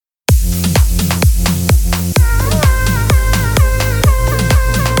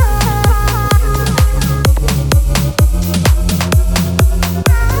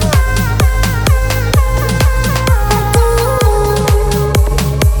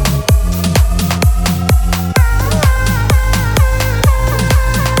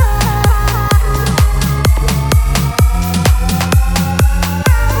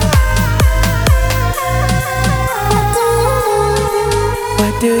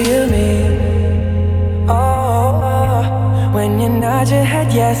you mean? Oh, when you nod your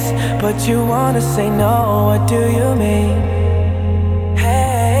head yes, but you wanna say no, what do you mean?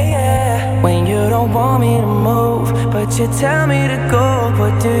 Hey, yeah. When you don't want me to move, but you tell me to go,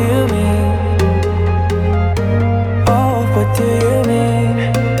 what do you mean? Oh, what do you mean?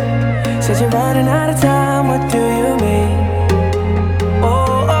 Said you're running out of time, what do you mean?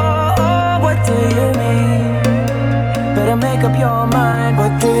 Oh, oh, oh, what do you mean? Better make up your mind,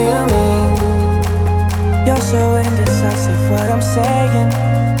 what do you mean? You're so indecisive, what I'm saying.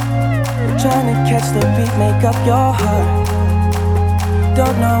 Trying to catch the beat, make up your heart.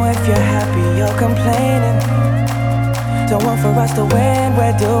 Don't know if you're happy or complaining. Don't want for us to win,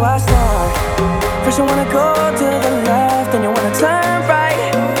 where do I start? First you wanna go to the left, then you wanna turn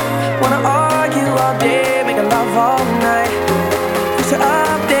right. Wanna argue all day, make love all night. First you're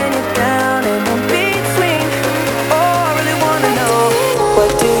up, then you're down, and in between. Oh, I really wanna know,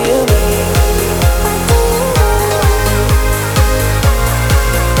 what do you mean?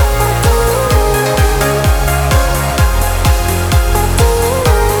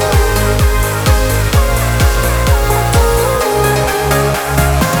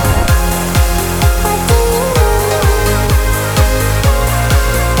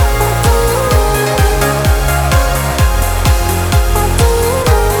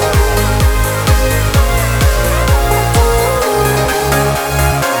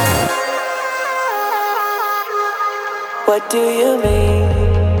 What do you mean?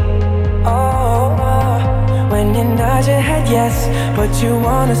 Oh, when you nod your head yes, but you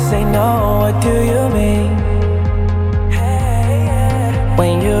wanna say no, what do you mean? Hey, yeah.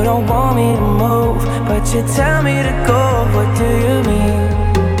 When you don't want me to move, but you tell me to go, what do you mean?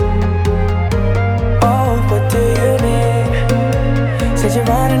 Oh, what do you mean? Said you're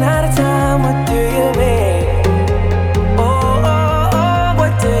running out of time, what do you mean? Oh, oh, oh,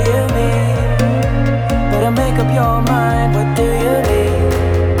 what do you mean? Better make up your mind, what do you mean?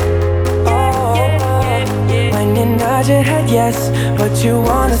 Oh, when you nod your head yes, but you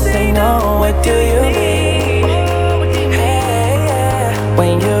wanna say no, what do you mean? Hey, yeah.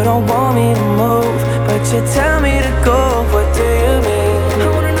 When you don't want me to move, but you tell me to go, what do you mean? I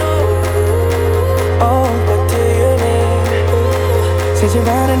wanna know. Oh, what do you mean? Said you're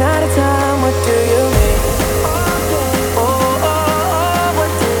running out of time, what do you mean?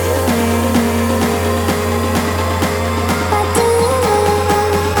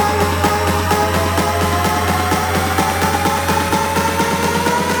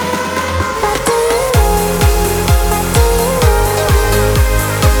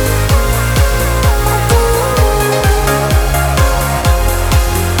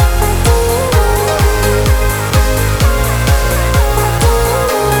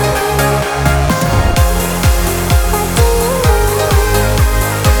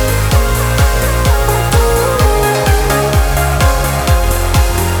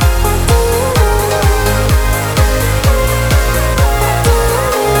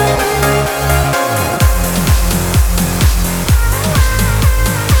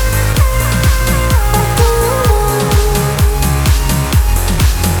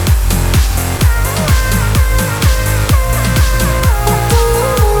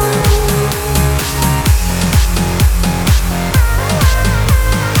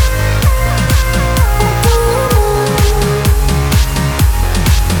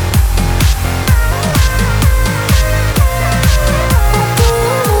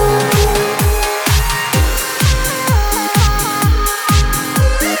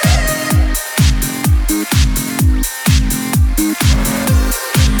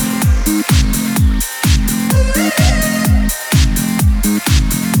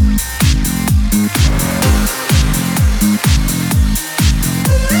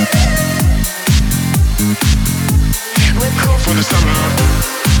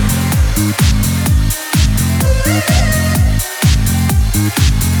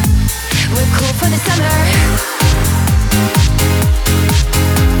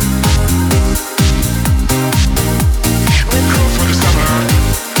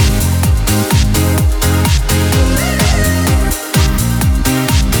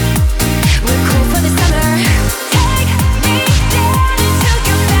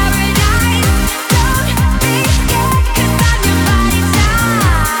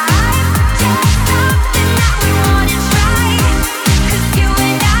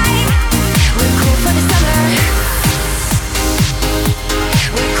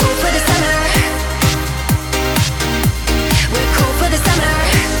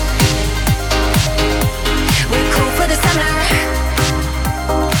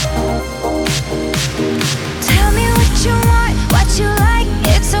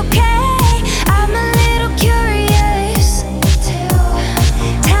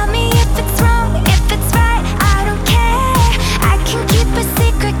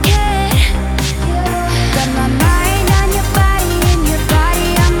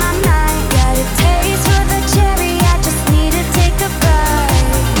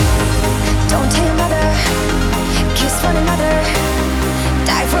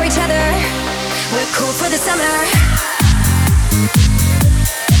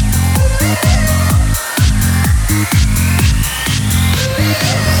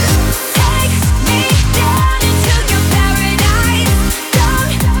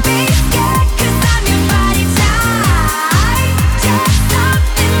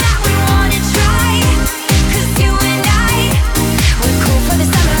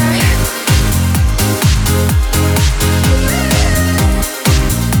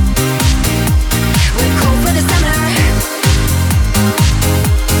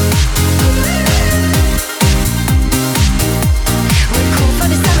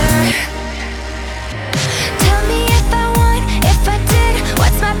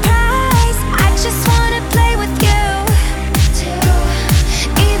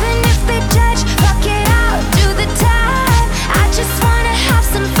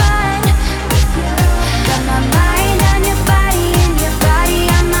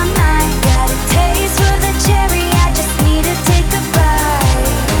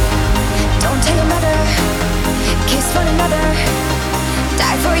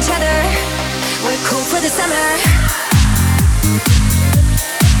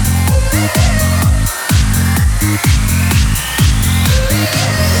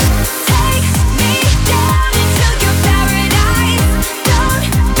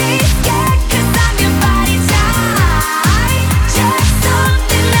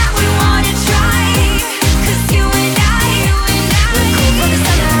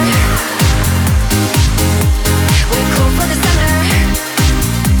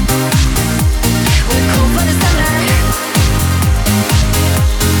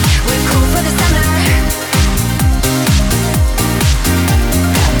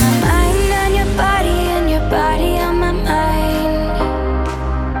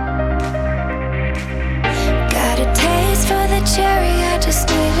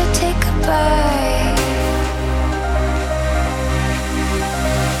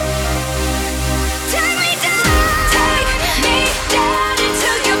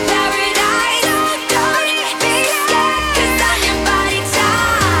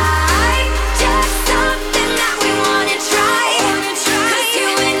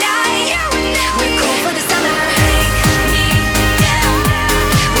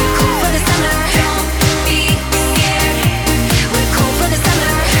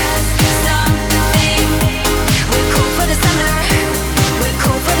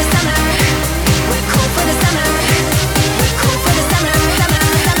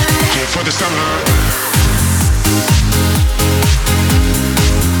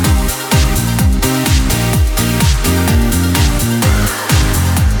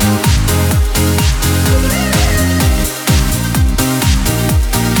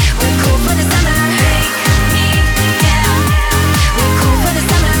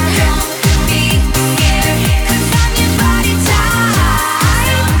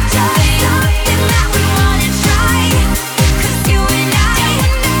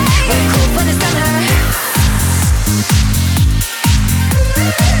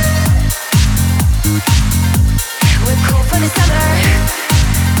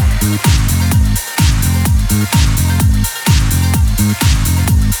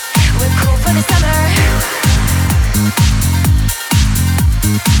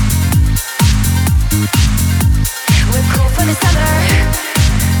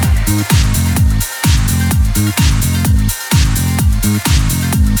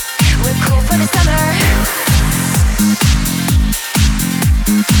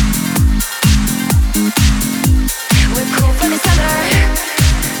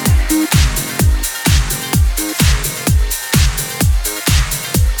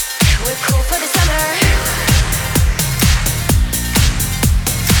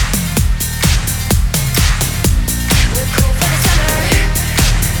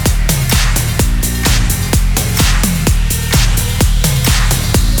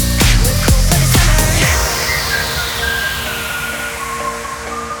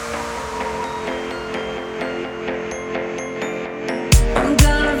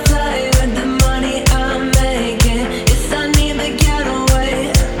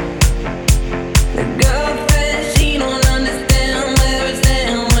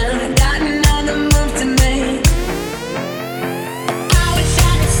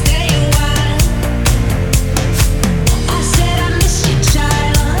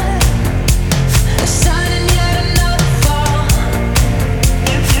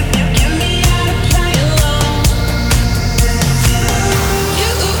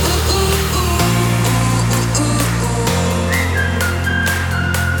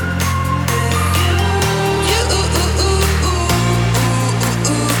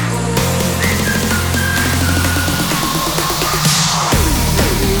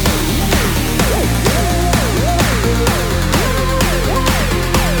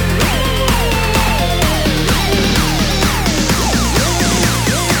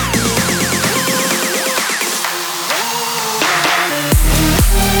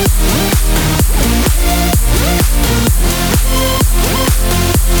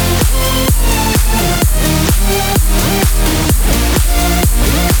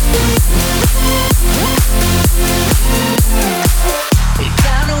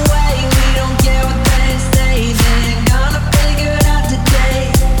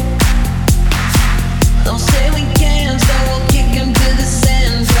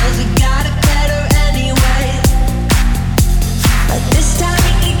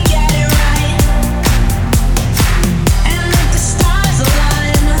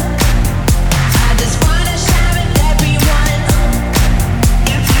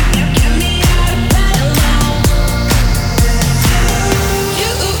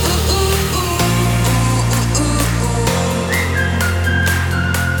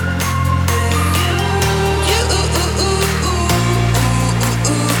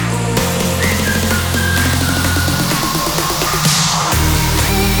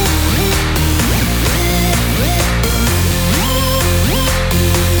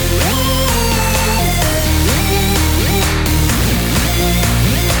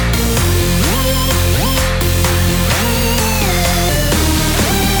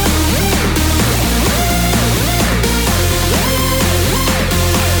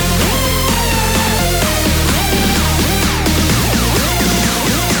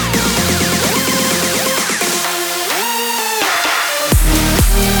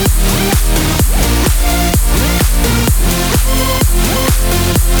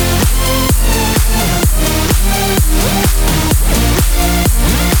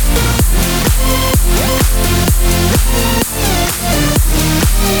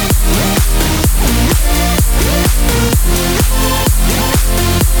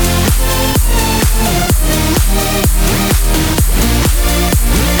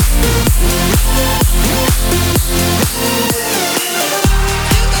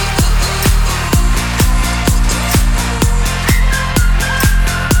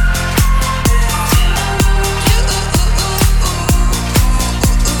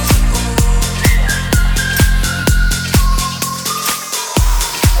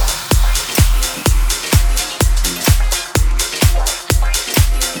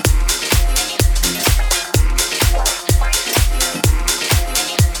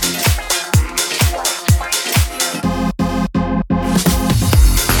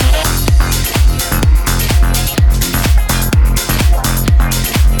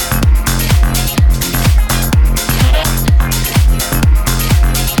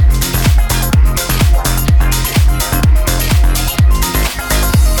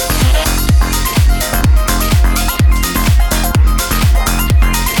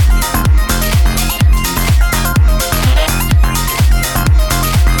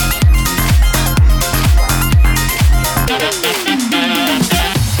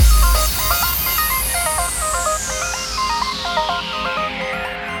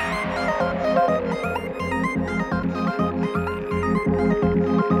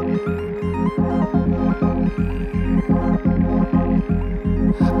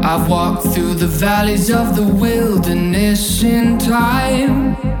 I've walked through the valleys of the wilderness in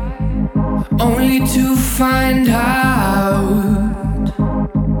time, only to find out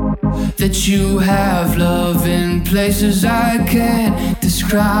that you have love in places I can't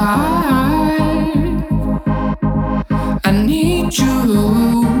describe. I need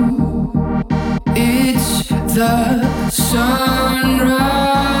you, it's the sunrise.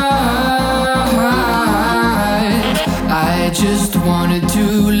 I just wanted to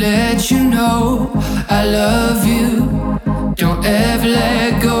let you know I love you. Don't ever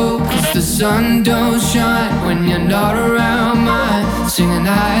let go, 'cause the sun don't shine when you're not around. Mine singing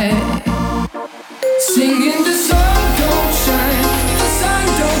singing the sun don't shine, the sun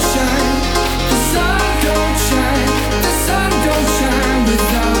don't shine, the sun don't shine, the sun don't shine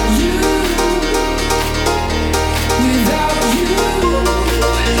without you, without you,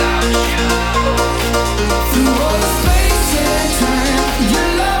 without you. Through all the space and time, your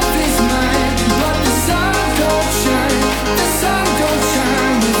love is mine, but the sun don't shine, the sun don't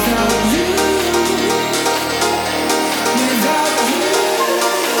shine without you, without you,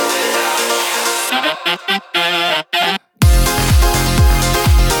 without you.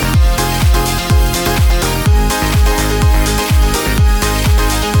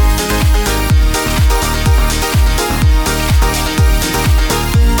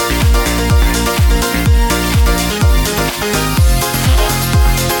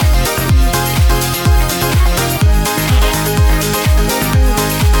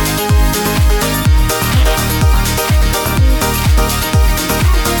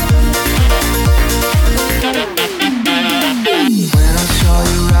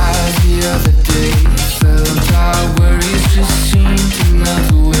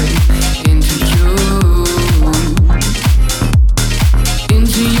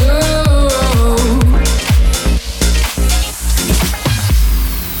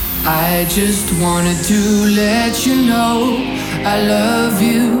 I just wanted to let you know I love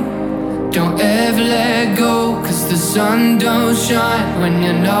you. Don't ever let go, 'cause the sun don't shine when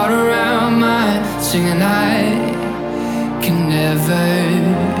you're not around. Mine singing I can never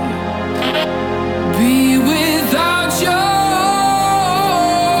be without you.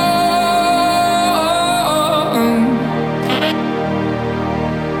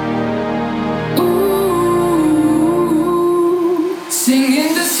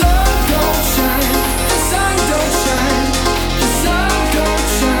 Singing the sun don't shine, the sun don't shine, the sun don't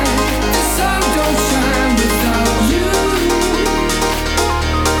shine, the sun don't shine without you,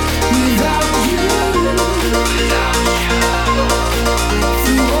 without you, without you.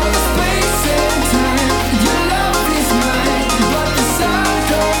 Through all the space and time, your love is mine, but the sun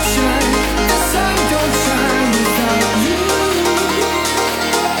don't shine, the sun don't shine without you,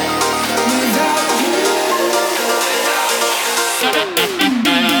 without you, without you.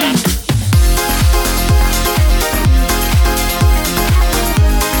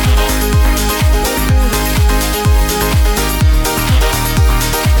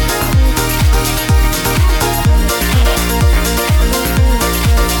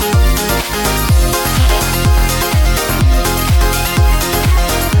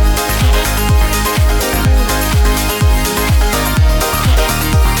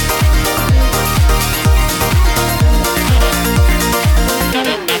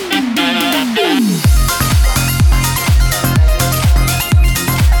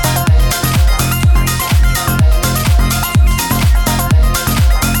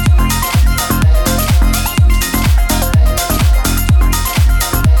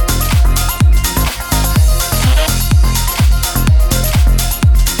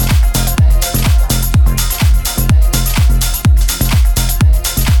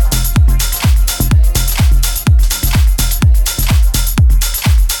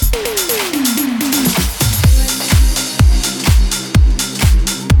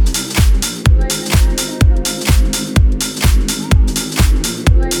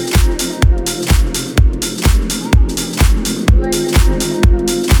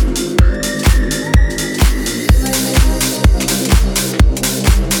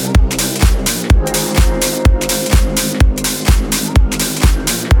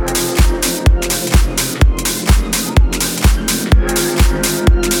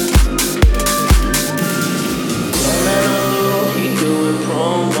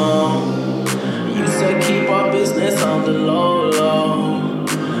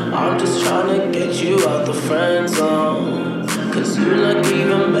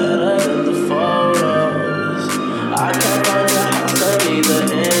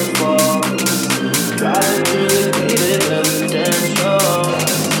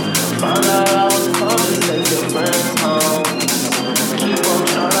 Found out I was coming, sent your friends home. Keep on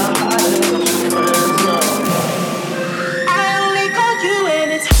trying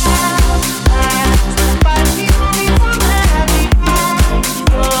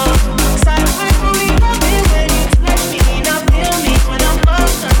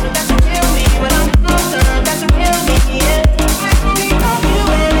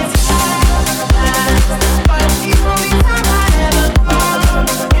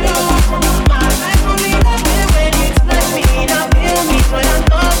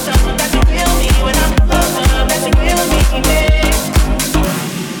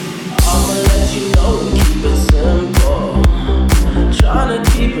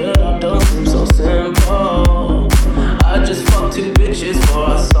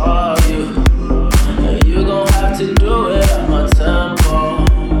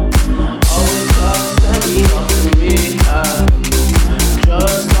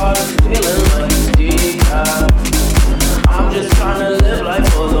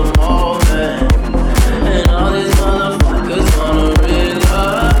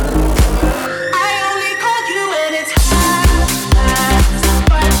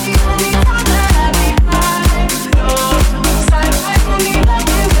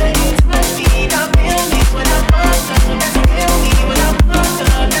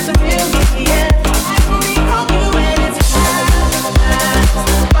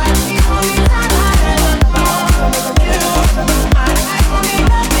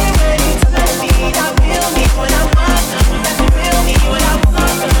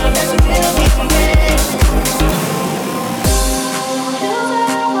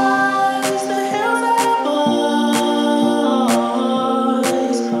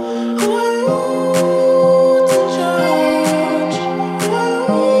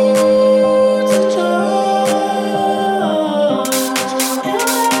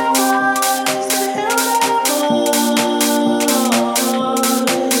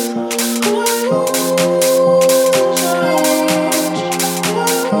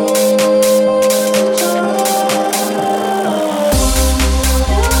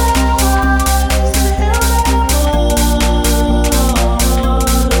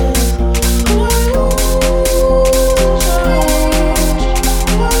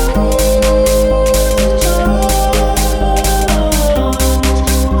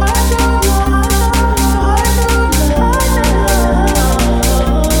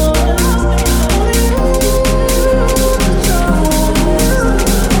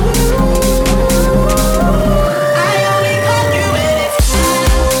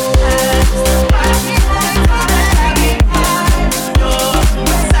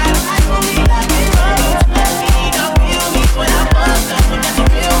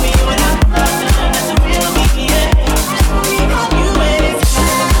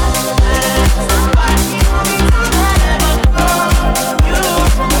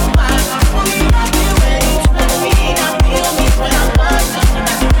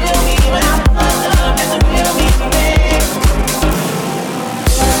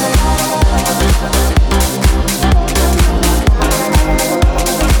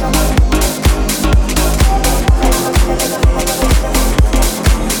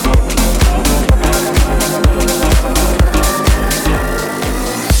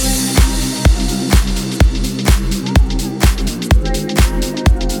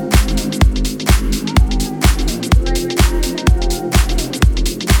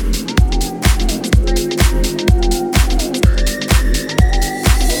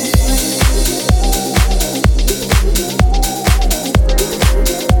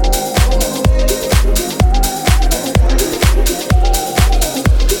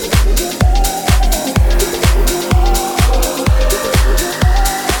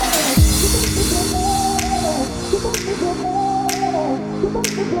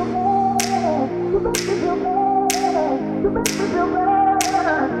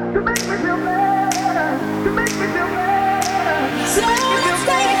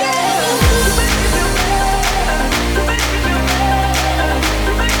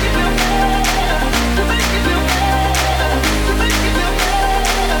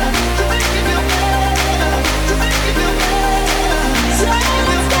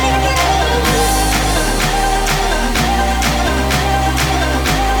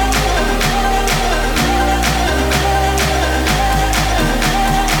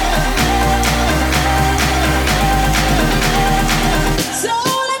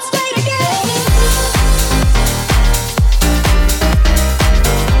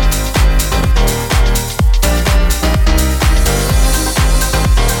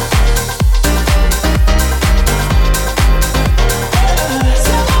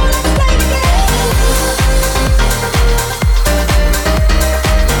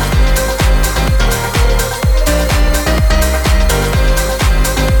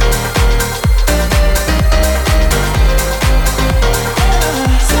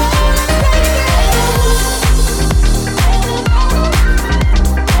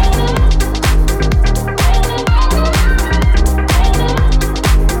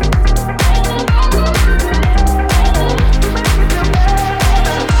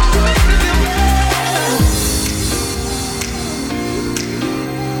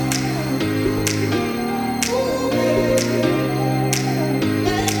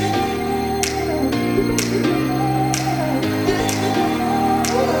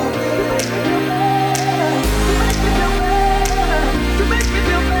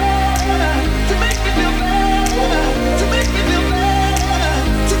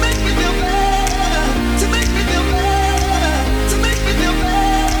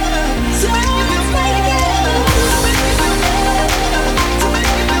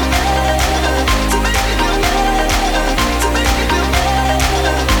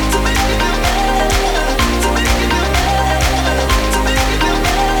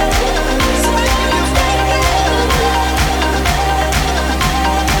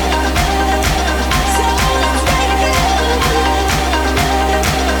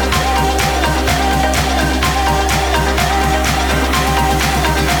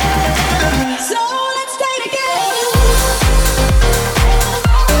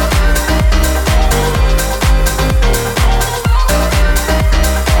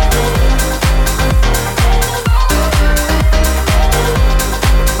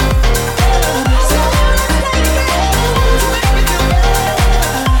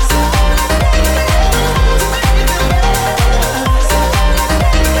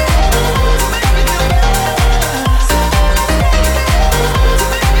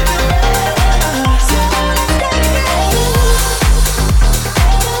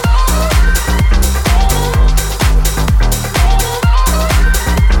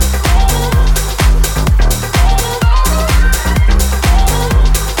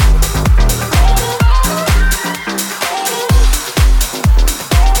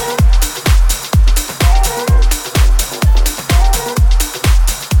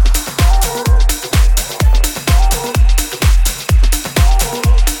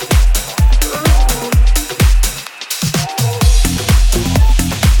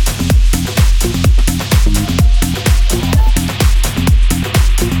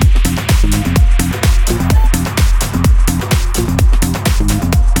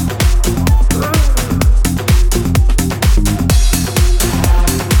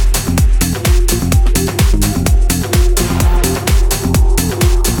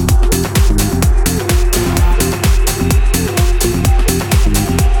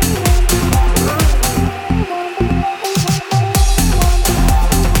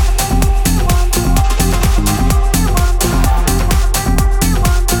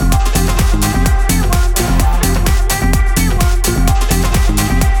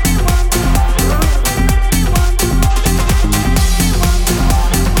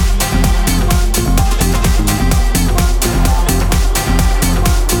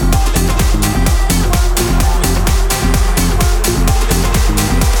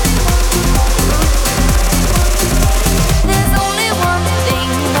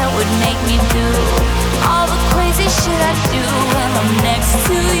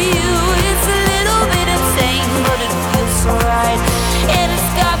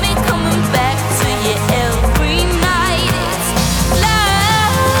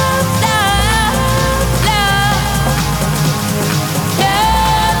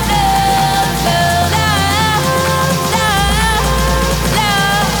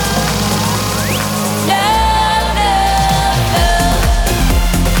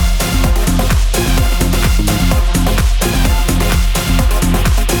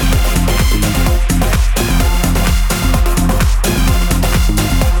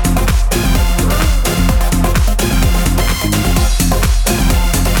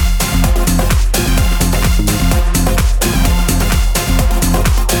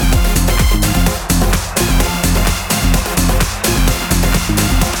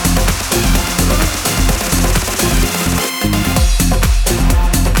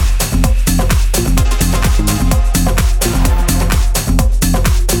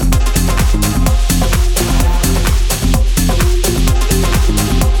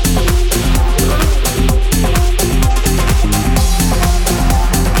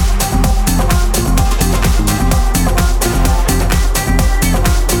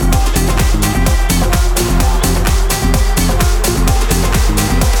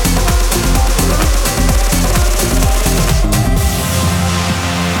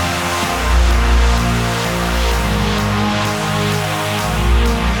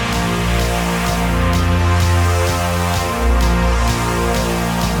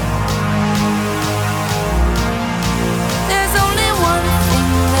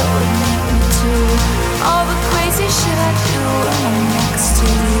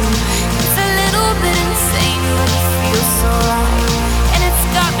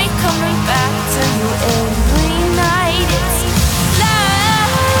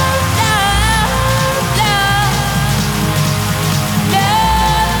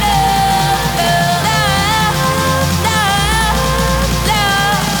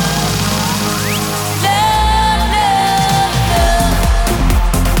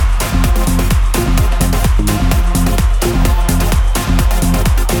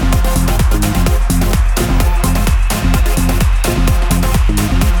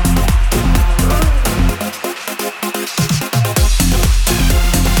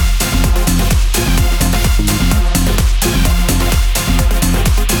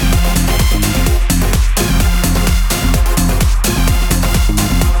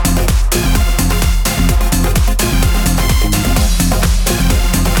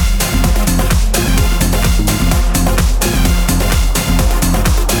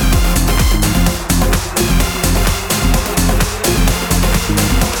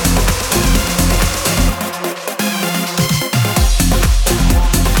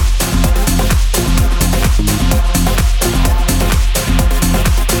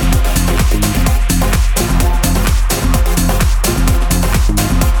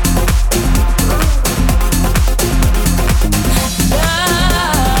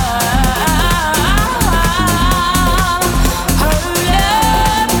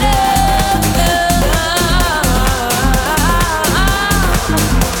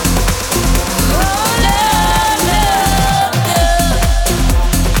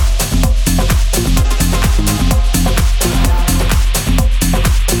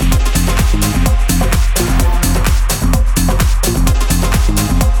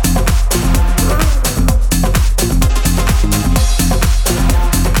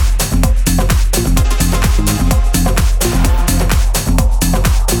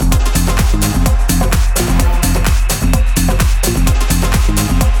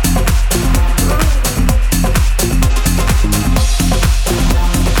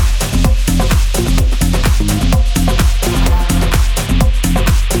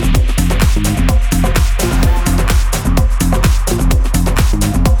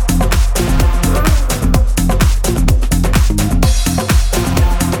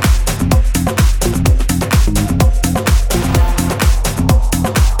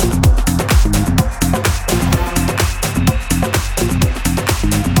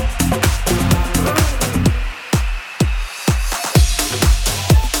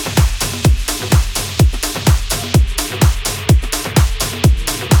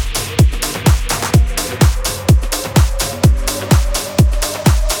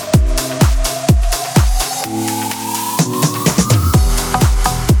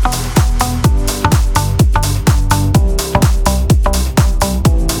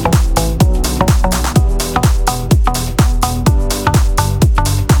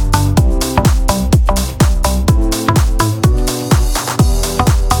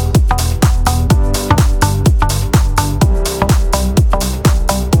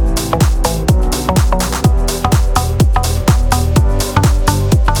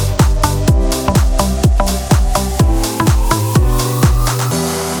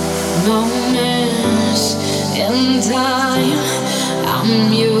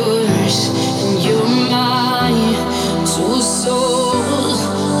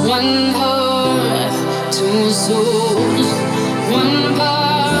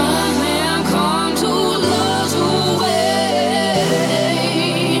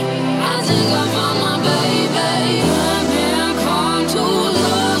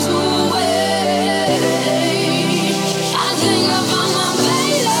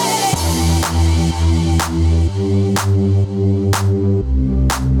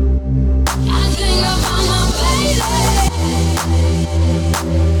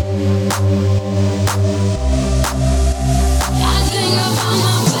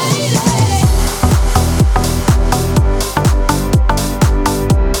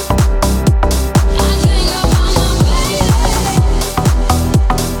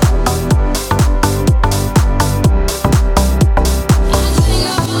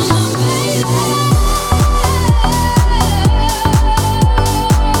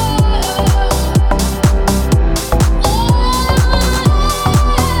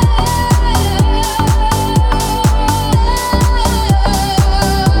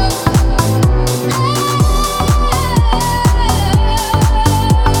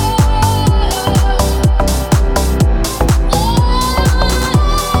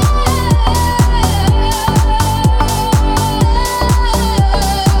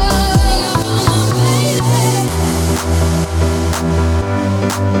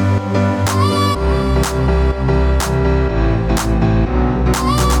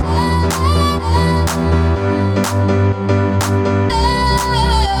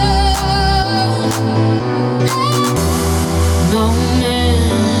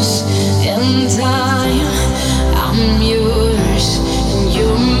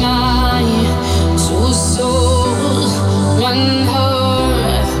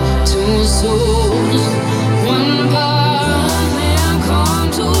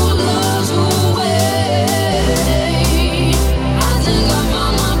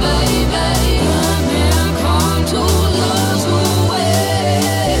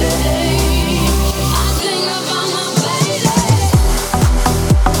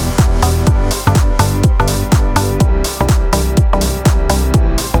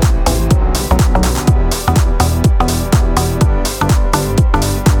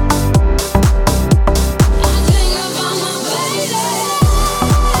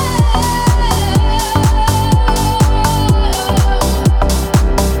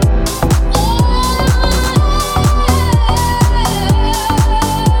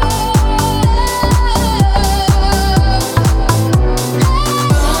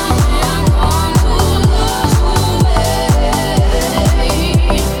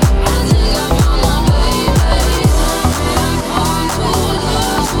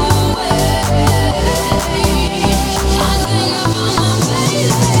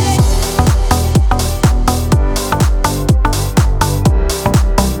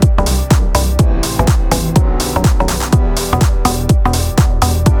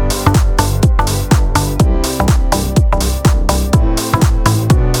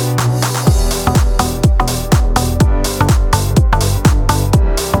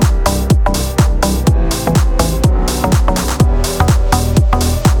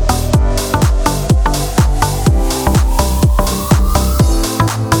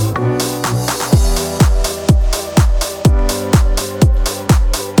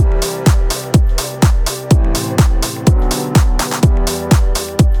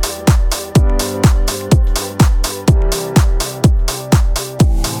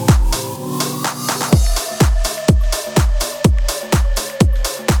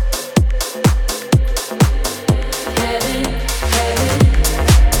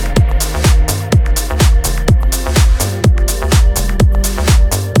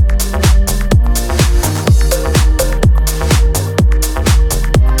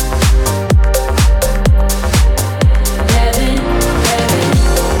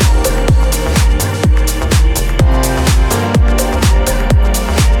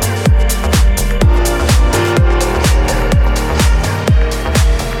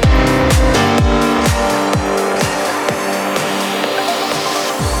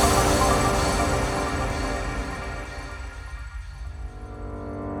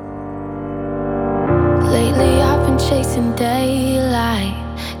chasing daylight.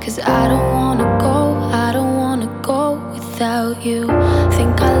 'Cause I don't wanna go without you.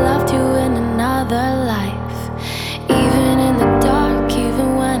 Think I loved you in another life. Even in the dark, even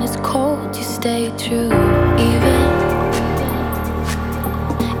when it's cold, you stay true.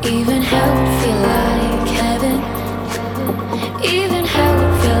 Even hell would feel like heaven. Even hell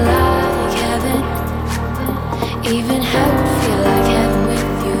would feel like heaven. Even hell would feel like heaven with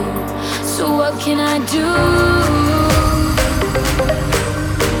you. So what can I do?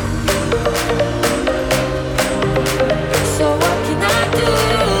 So what can I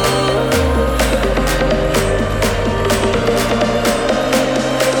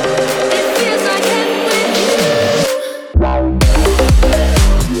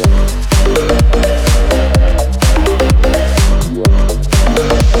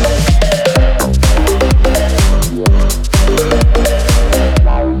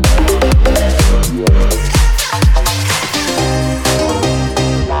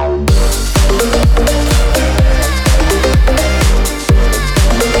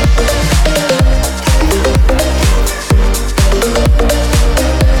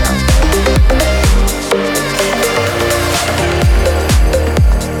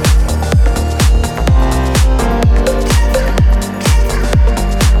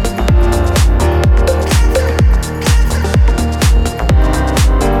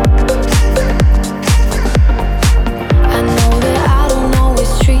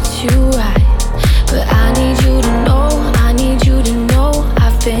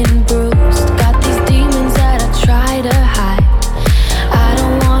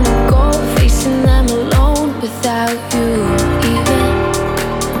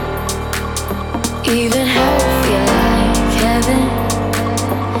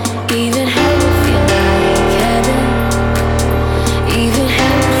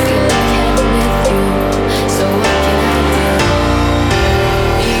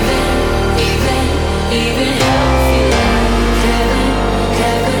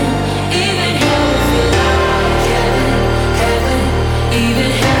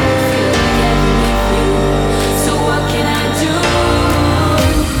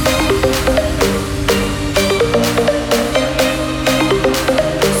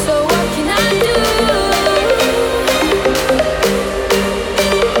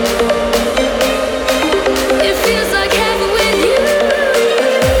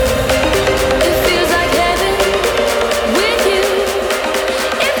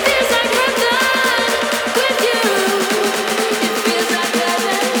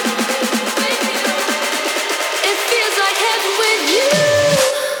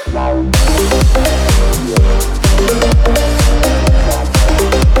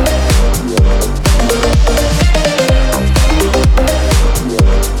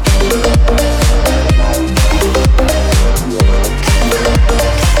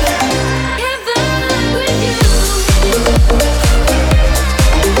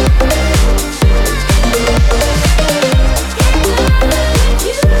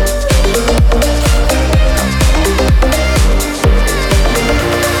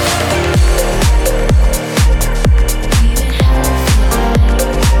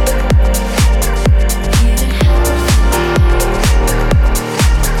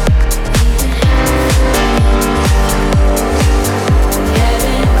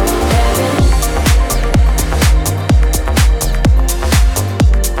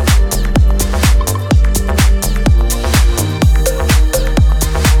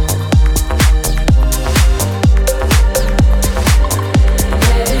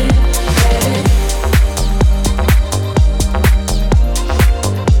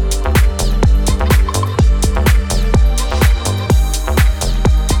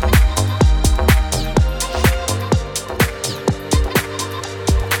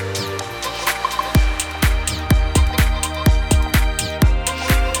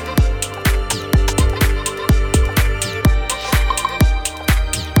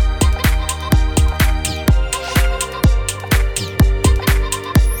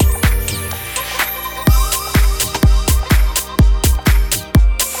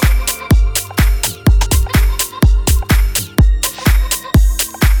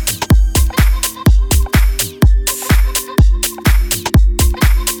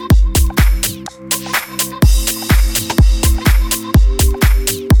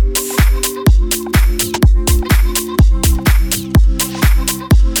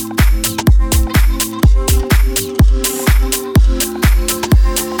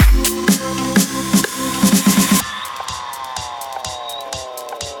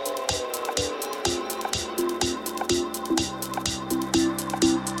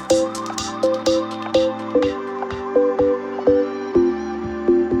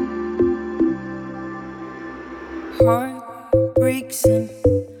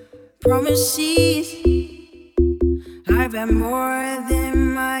promises. I've had more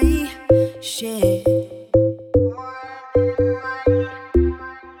than my share.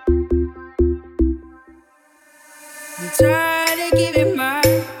 I'm tired of giving my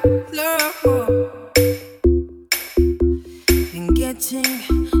love and getting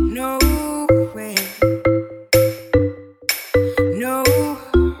nowhere. Nowhere.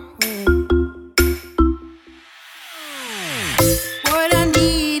 What I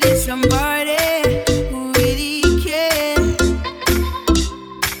need is somebody who really cares.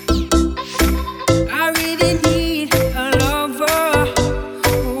 I really need a lover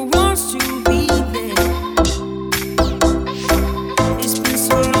who wants to be there. It's been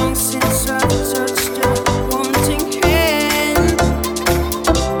so long since I've touched a wanting hand.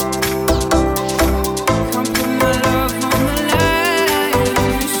 Come put my love on the line.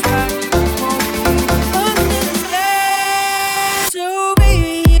 Try to understand. So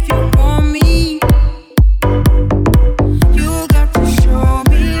baby, if you want me, you got to show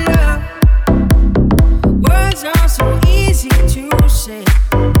me love. Words are so easy to say,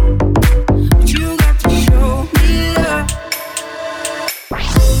 but you got to show me love.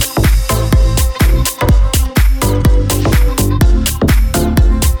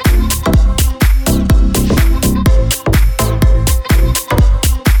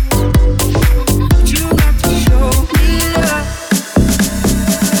 But you got to show me love.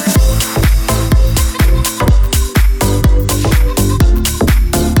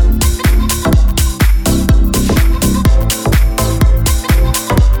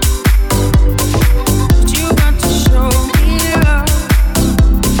 But you got to show me love.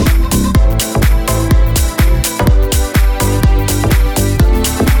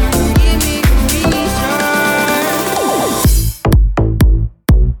 Give me a reason.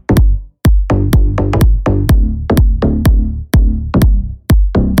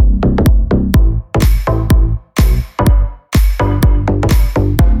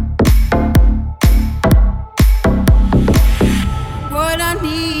 What I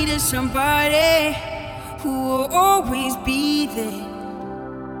need is somebody who will always be there.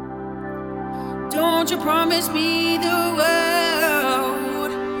 Don't you promise me the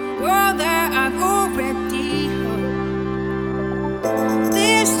world, all that I've already heard.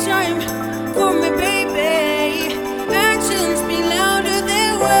 This time, for me, baby, actions speak louder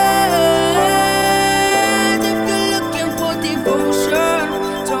than words. If you're looking for devotion,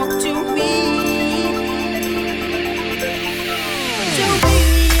 talk to me. So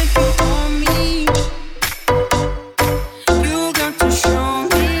baby, if you want me, you got to show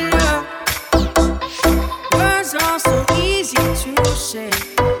me love. Words are so easy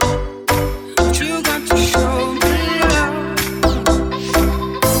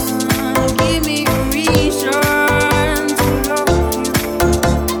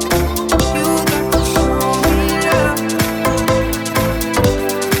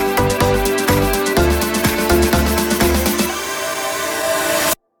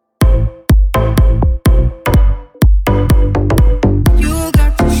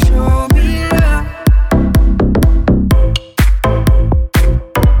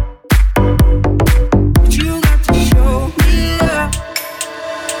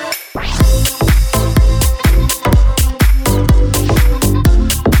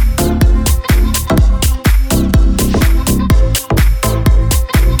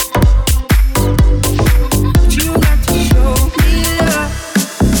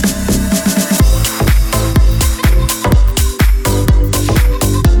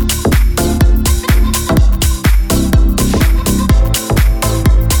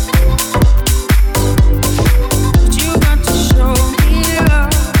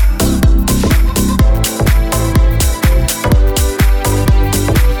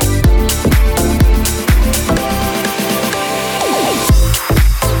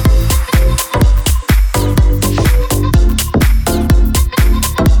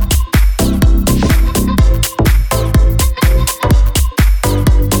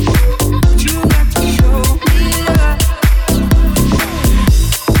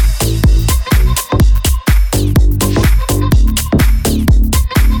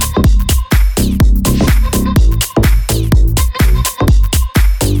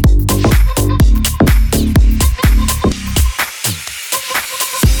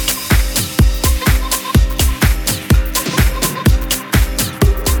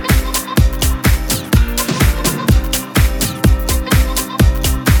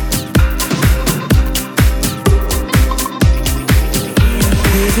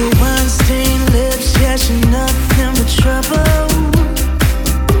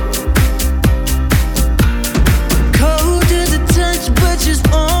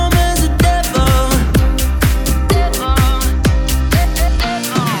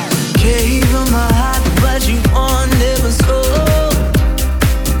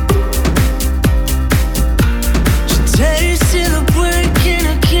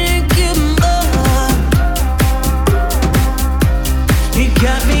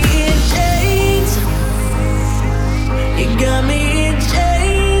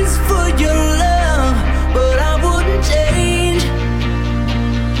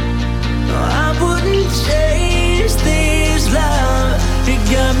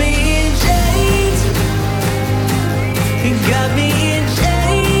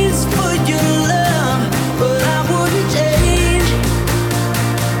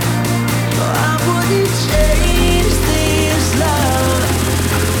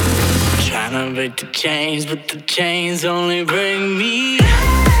break the chains, but the chains only bring me.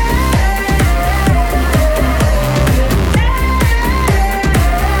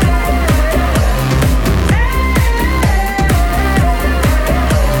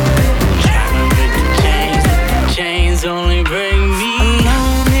 Chains only bring me.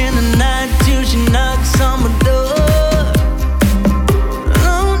 Alone in the night till she knocks on my door.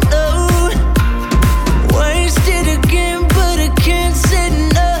 Oh no, wasted again, but I can't say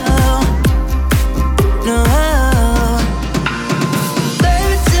no. No.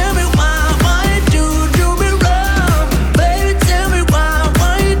 Baby, tell me why you do me wrong. Baby, tell me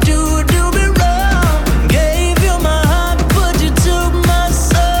why you do me wrong. Gave you my heart, but you took my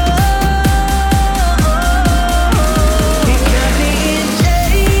soul.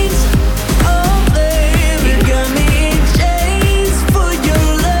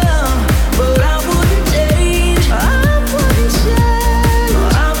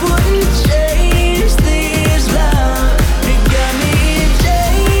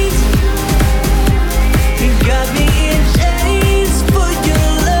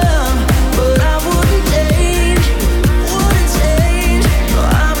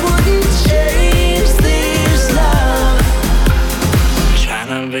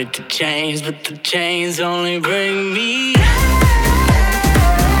 The chains, but the chains only bring me.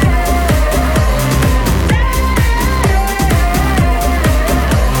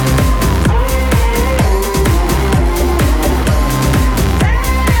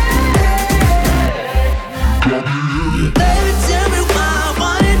 Baby, tell me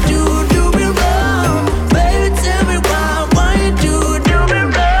why you do me wrong. Baby, tell me why you do me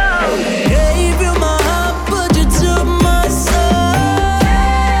wrong. Gave you my heart, but you took my soul.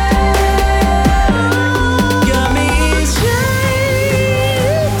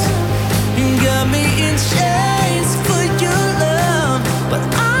 Got me in chains for your love, but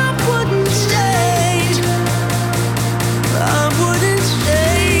I wouldn't change. I wouldn't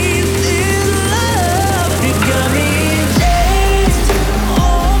change this love. You got me in chains,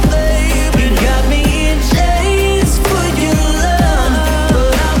 oh baby. You got me in chains for your love,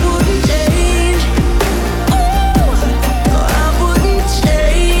 but I wouldn't change. Oh, I wouldn't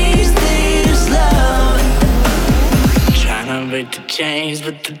change this love. Tryna break the chains,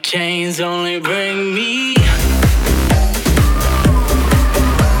 but the chains only bring me.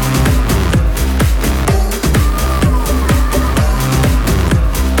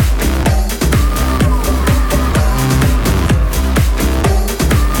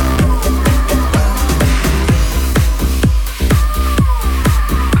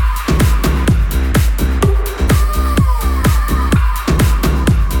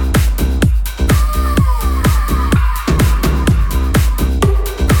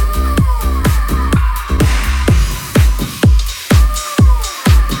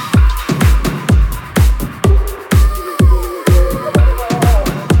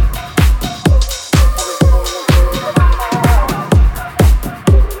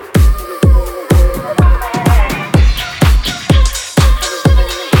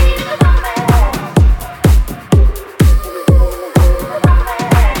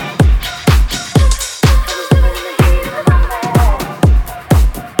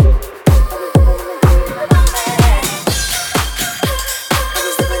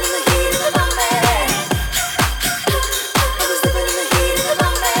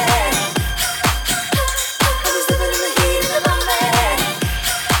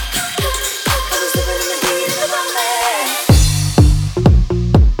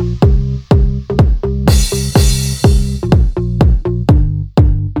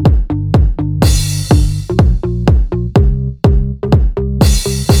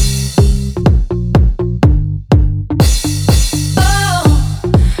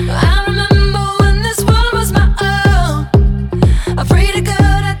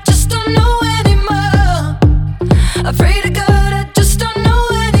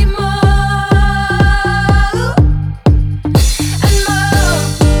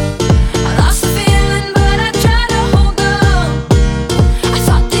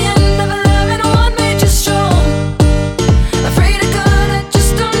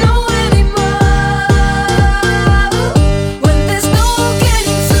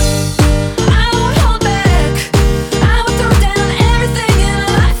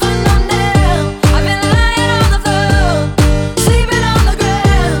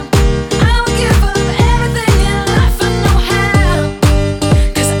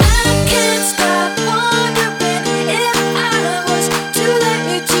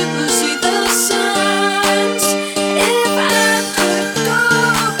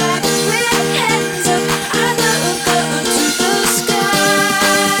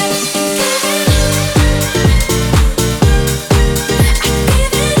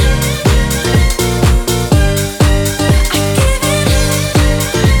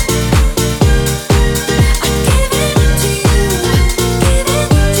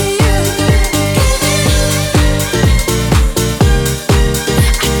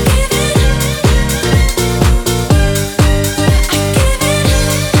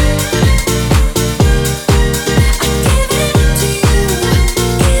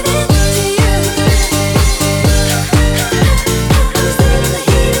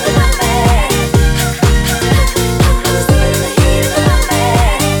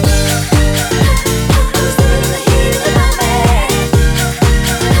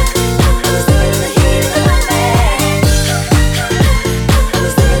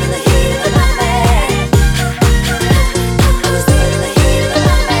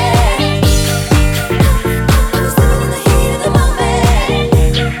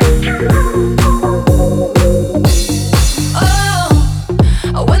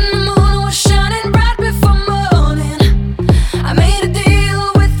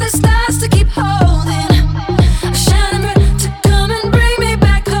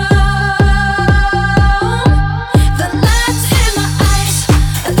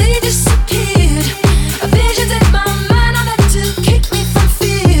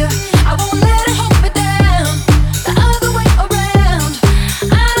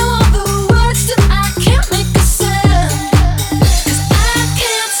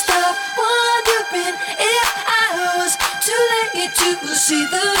 see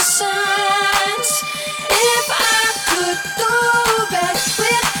the signs. If I could go back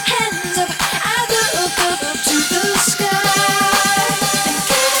with hands up, I'd look up to the sky.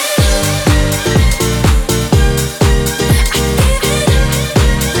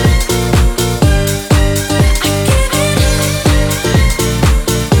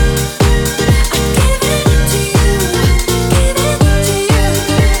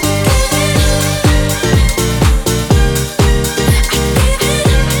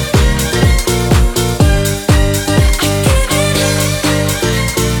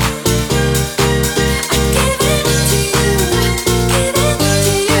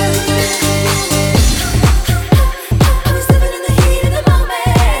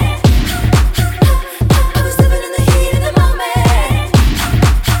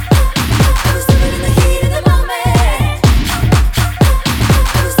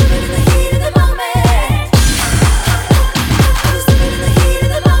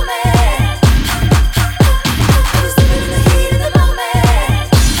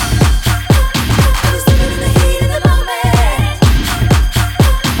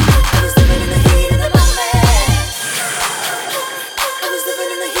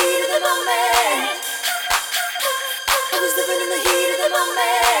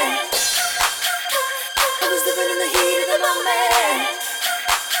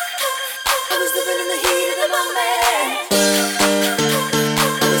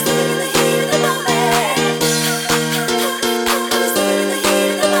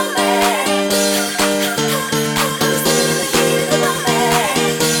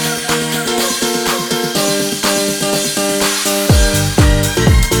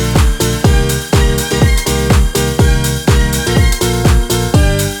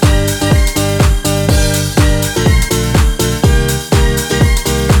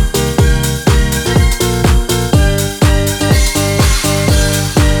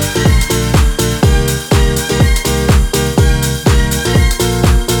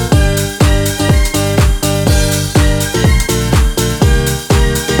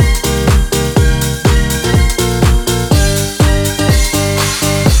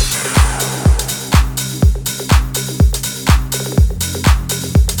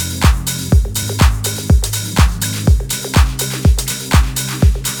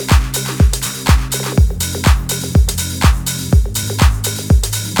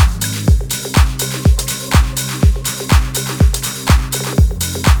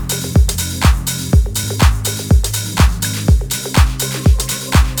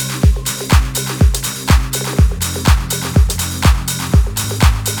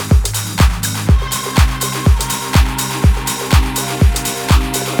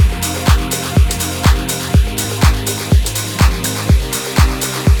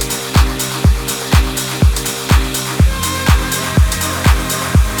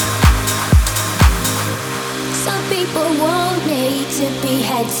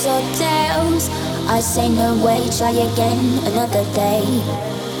 Try again another day.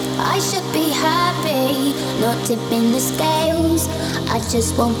 I should be happy, not tipping the scales. I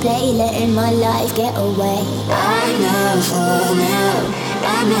just won't play, letting my life get away. I know for now,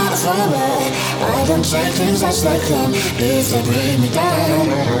 I'm not forward. I don't say things as they come, if they bring me down.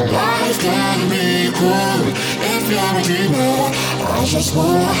 Life can be cool if you're a dreamer. I just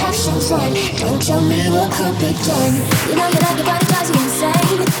wanna have some fun, don't tell me what could be done. You know you like it, but it drives you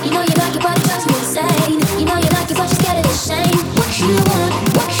insane. You know you like it, but it drives me insane. You know you like it, but you're scared of the shame. What you want,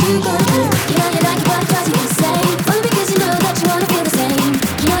 what you gonna do? You know you like it, but it drives you insane. Only because you know that you wanna feel the same.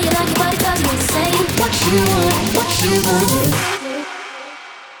 You know you like it, but it drives you insane. What you want, what you gonna do?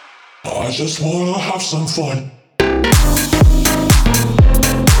 I just wanna have some fun.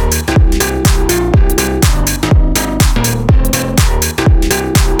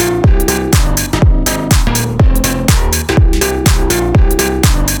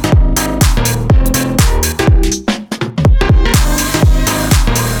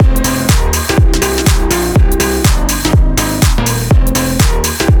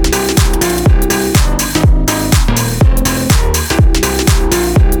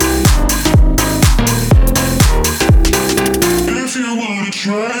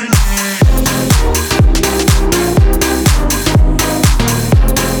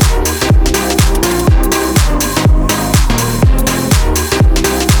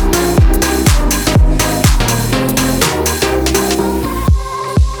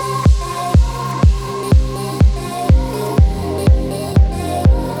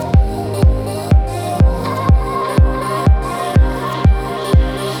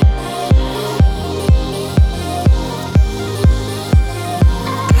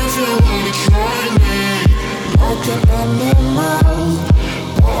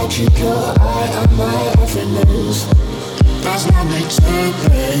 keep your eye on my every move. There's no need to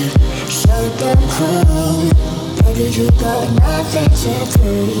be so damn cool. Baby, you got nothing to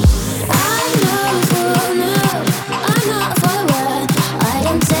prove. I'm not a fool, no, I'm not a follower. I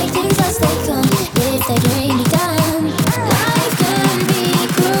don't take things as they come, if they bring me down. Life can be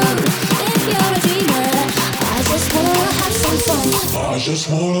cruel if you're a dreamer. I just wanna have some fun. I just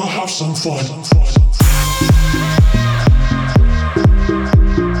wanna have some fun.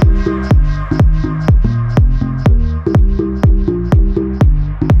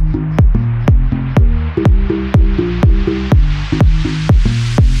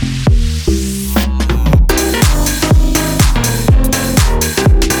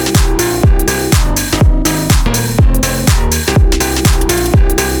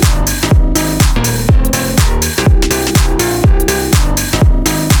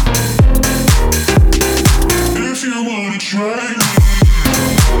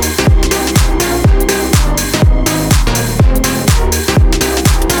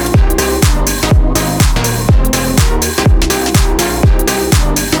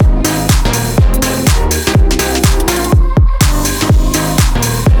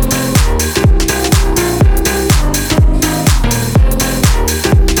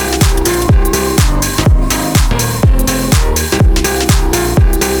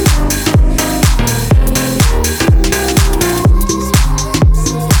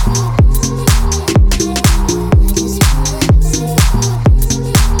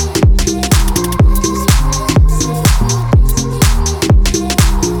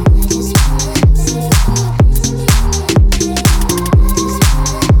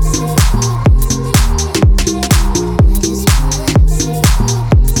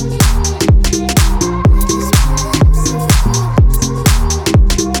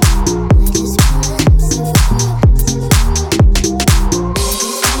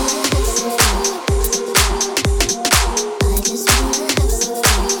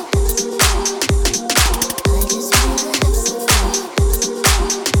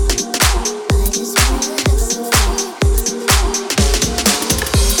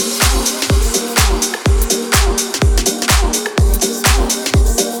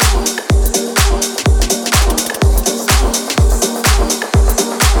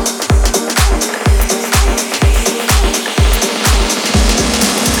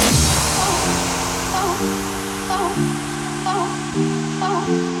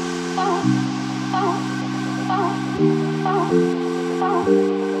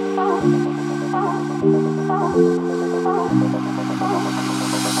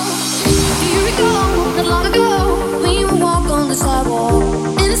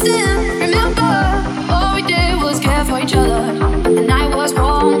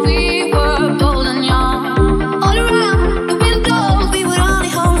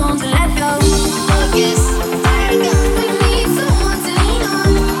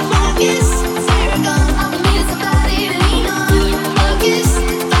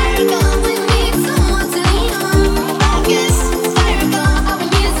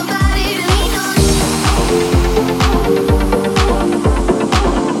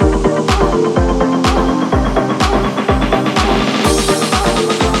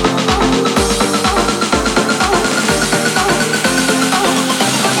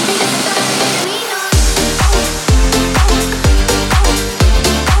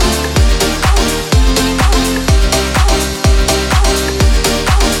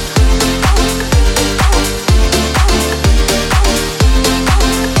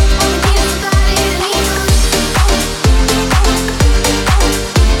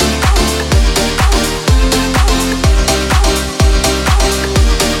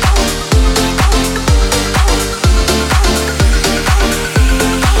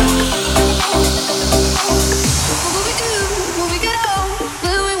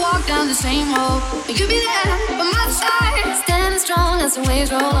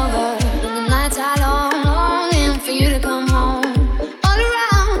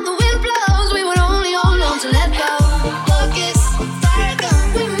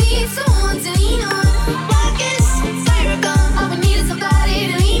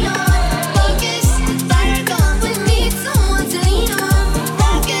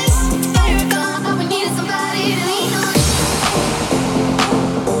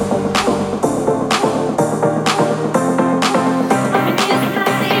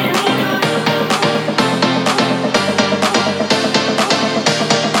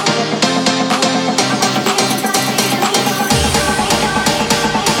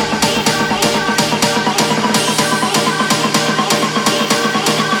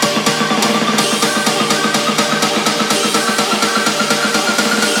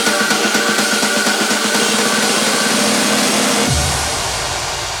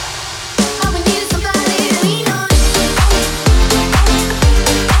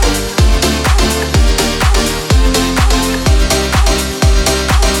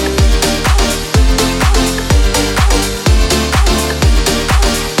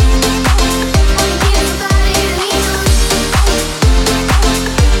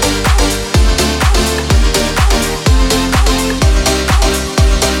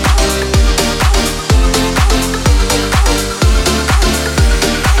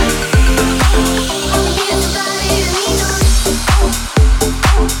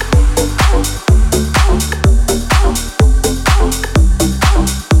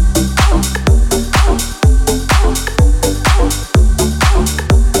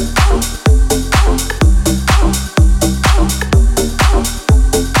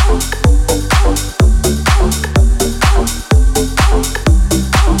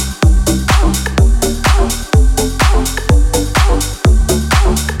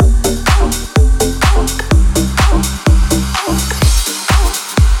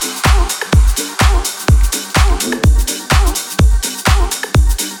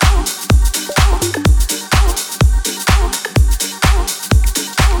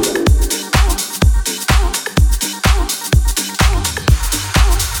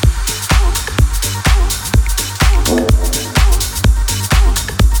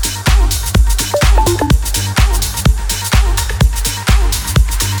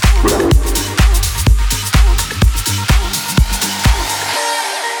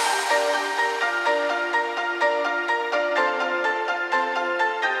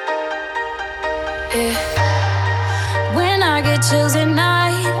 yeah. When I get chills at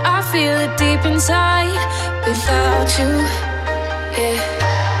night, I feel it deep inside. Without you, yeah.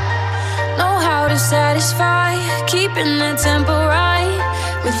 Know how to satisfy, keeping the tempo right.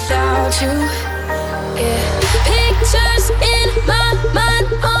 Without you, yeah. Pictures in my mind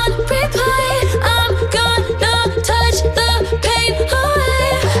on replay. I'm gonna touch the pain away.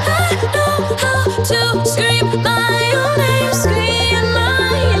 I know how to scream my own name, scream my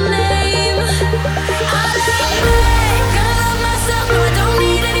name. I'm gonna love myself, no I don't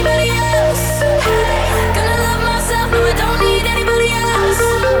need anybody else. Gonna love myself, no I don't need anybody else.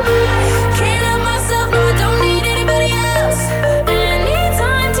 Can't love myself, no I don't need anybody else.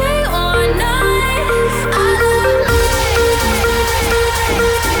 Anytime, day or night, I love me.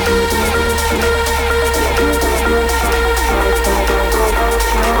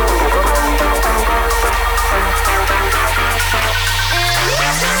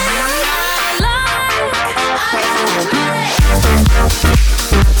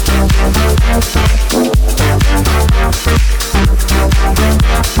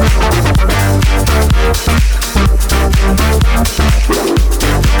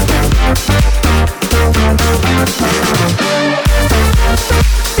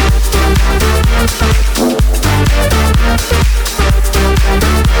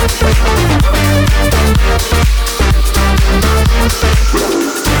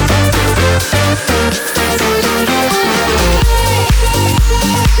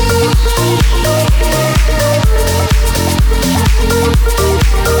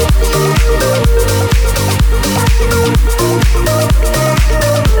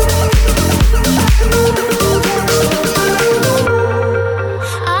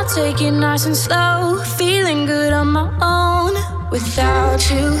 Take it nice and slow, feeling good on my own. Without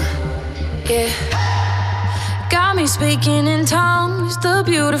you, yeah. Got me speaking in tongues, the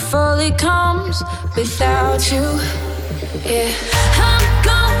beautiful it comes. Without you, yeah. I'm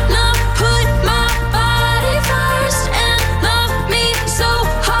gonna put my body first and love me so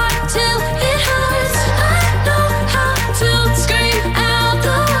hard till it hurts. I know how to scream out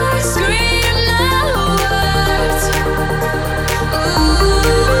the words, scream the words. Ooh.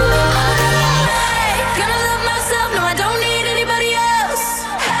 Gonna love myself, no I don't need anybody else.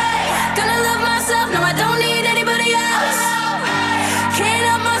 Gonna love myself, no I don't need anybody else. Can't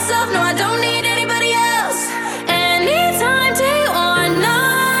love myself, no I don't need anybody else. Anytime, day or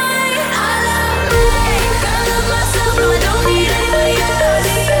night, I love me. Gonna love myself, no I don't need anybody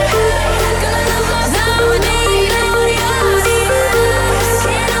else. Gonna love myself, no I don't need anybody else.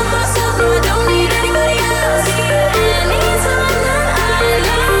 Can't love myself, no I don't need anybody else. Anytime that I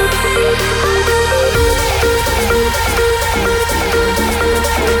like.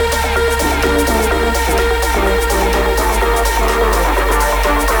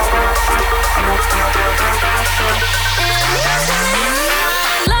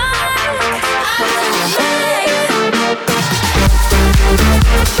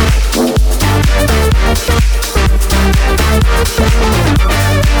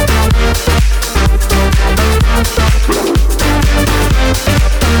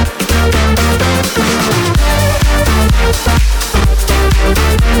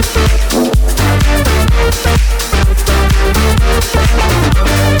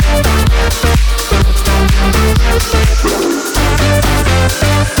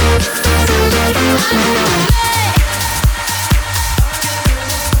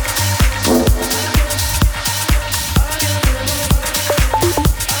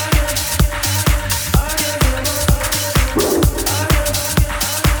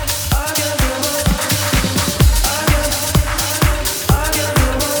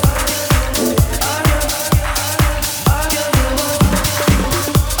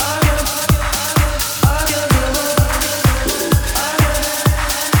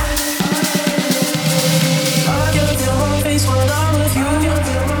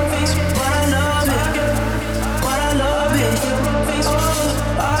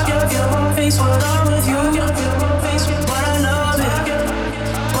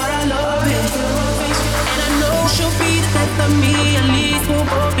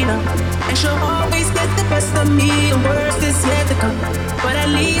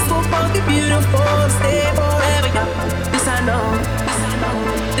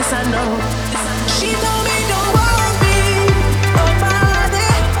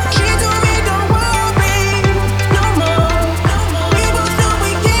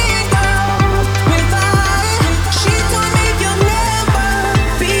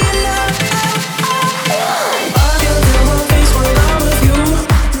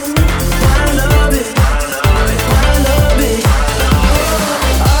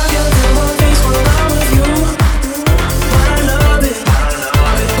 Face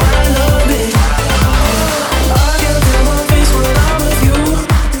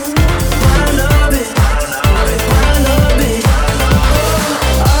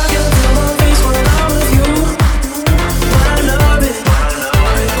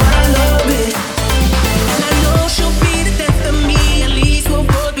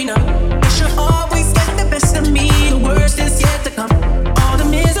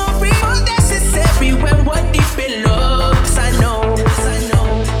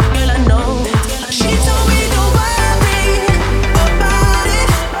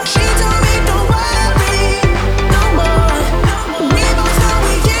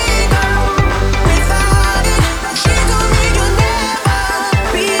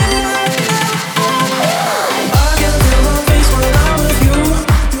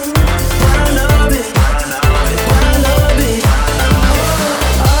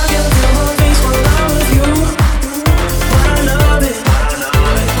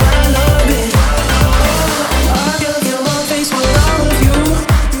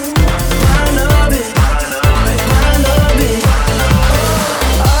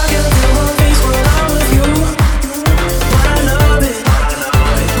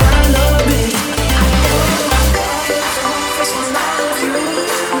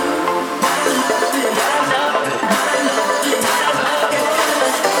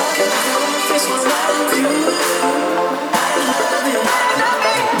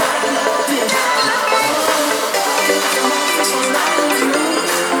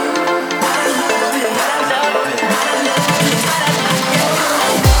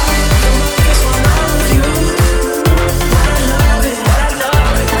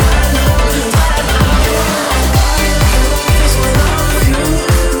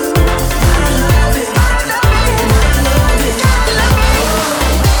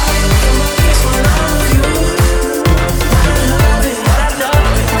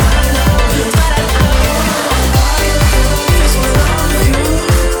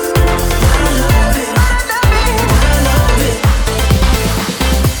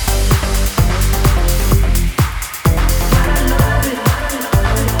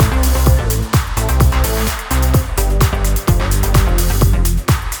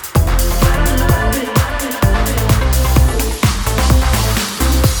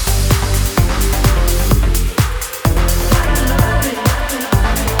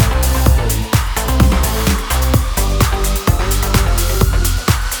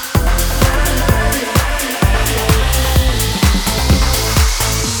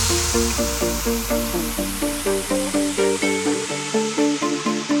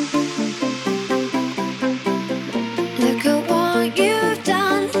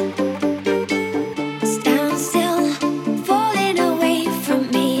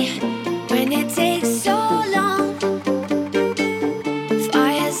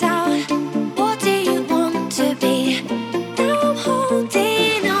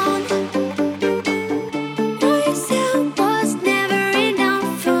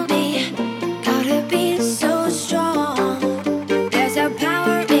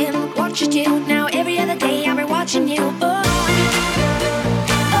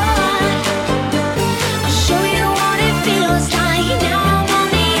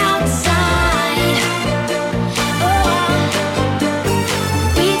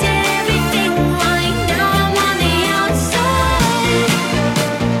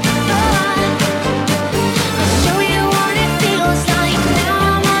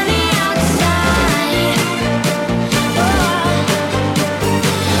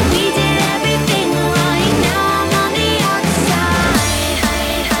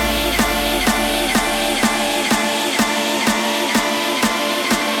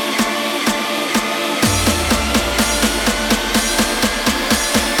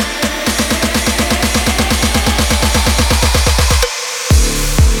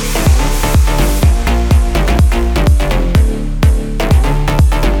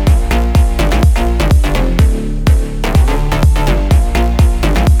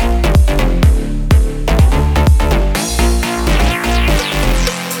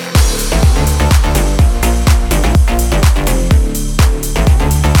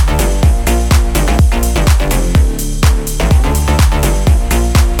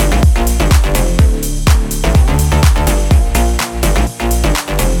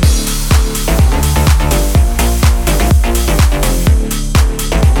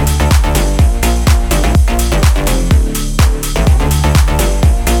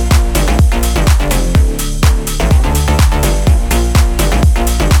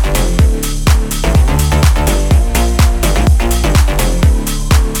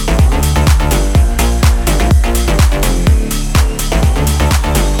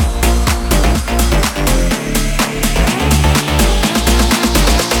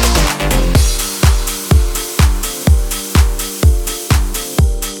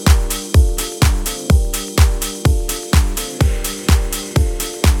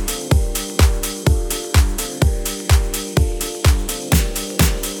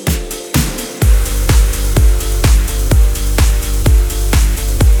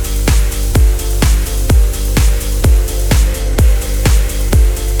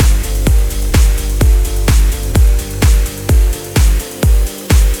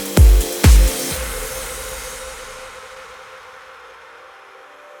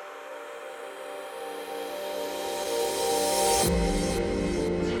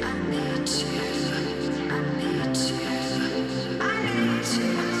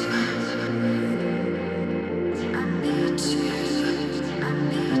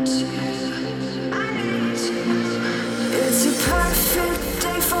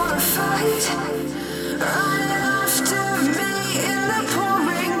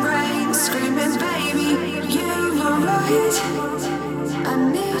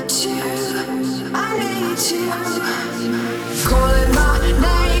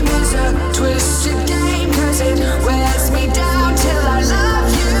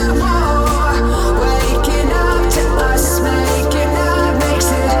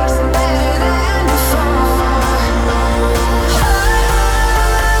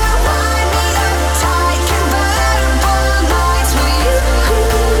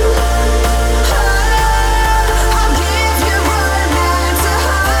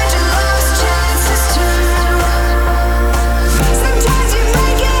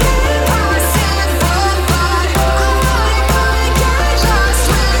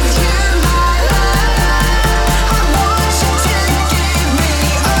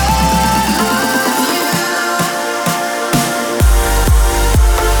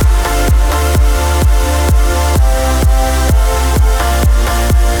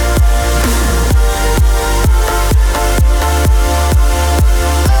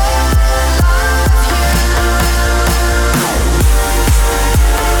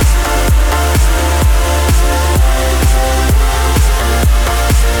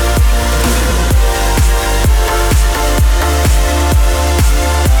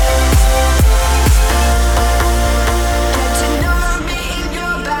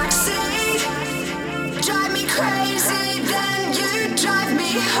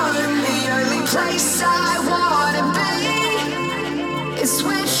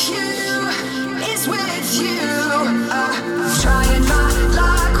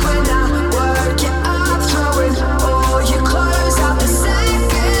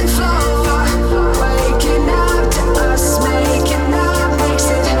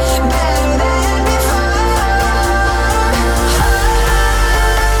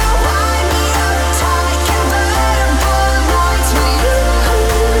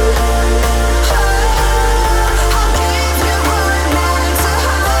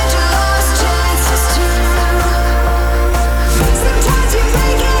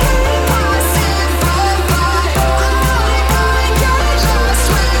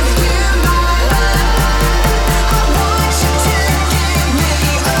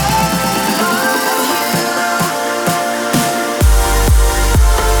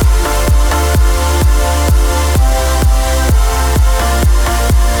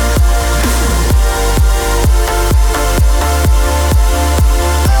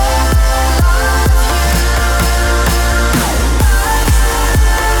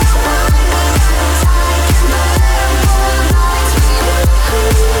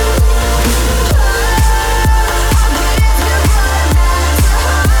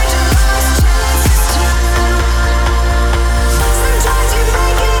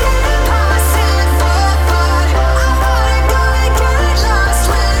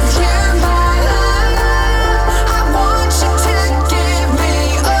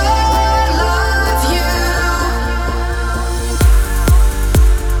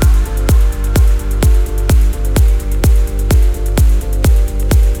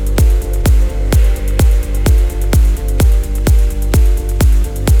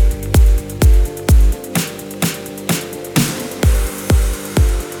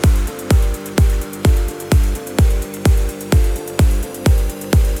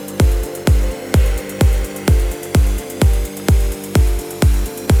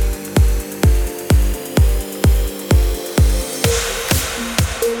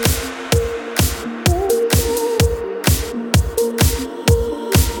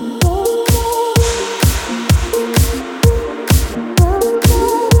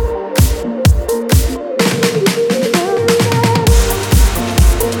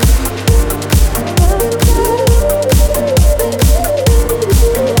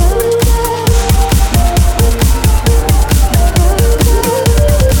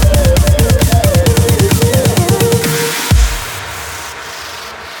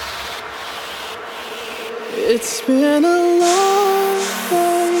It's been a long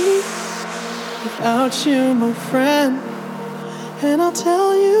day without you, my friend, and I'll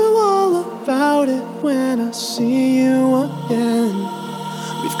tell you all about it when I see you again.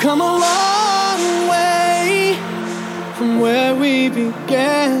 We've come a long way from where we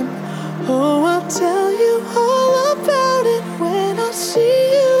began. Oh, I'll tell you all about it when I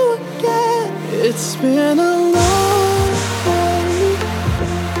see you again. It's been a long way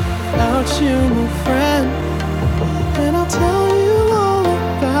without you, my friend, and I'll tell you all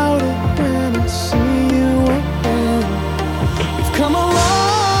about it when I see you again. We've come a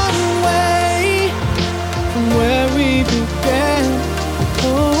long way from where we began.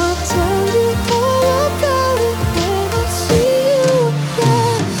 Oh, I'll tell you all about it when I see you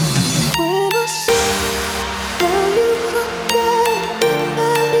again. When I see you again,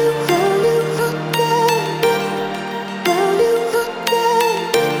 you again, you again, you again, you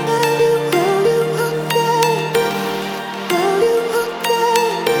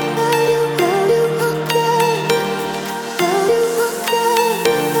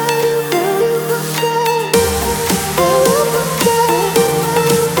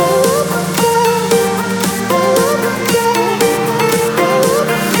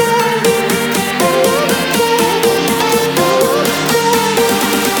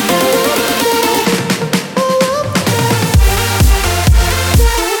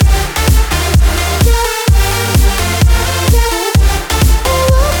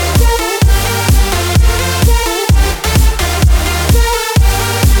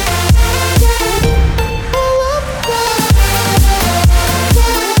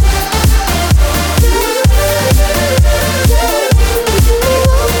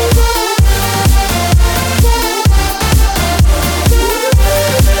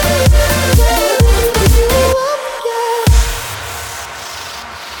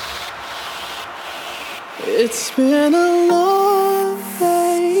It's been a long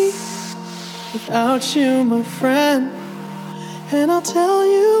day without you, my friend, and I'll tell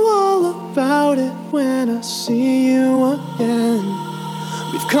you all about it when I see you again.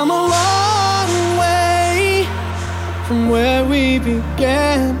 We've come a long way from where we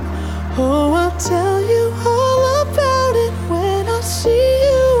began. Oh, I'll tell you all about it when I see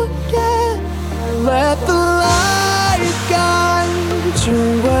you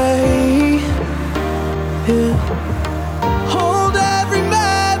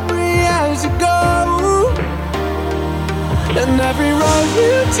road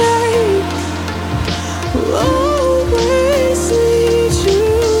you take will always lead you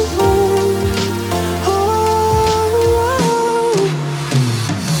home. Oh,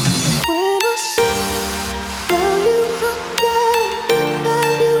 when I say how you look back, how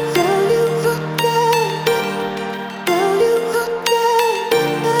you look back, how you look back, how you look back,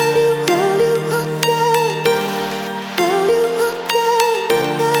 how you look back, how you look back,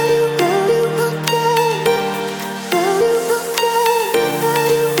 how you look back, how you look back,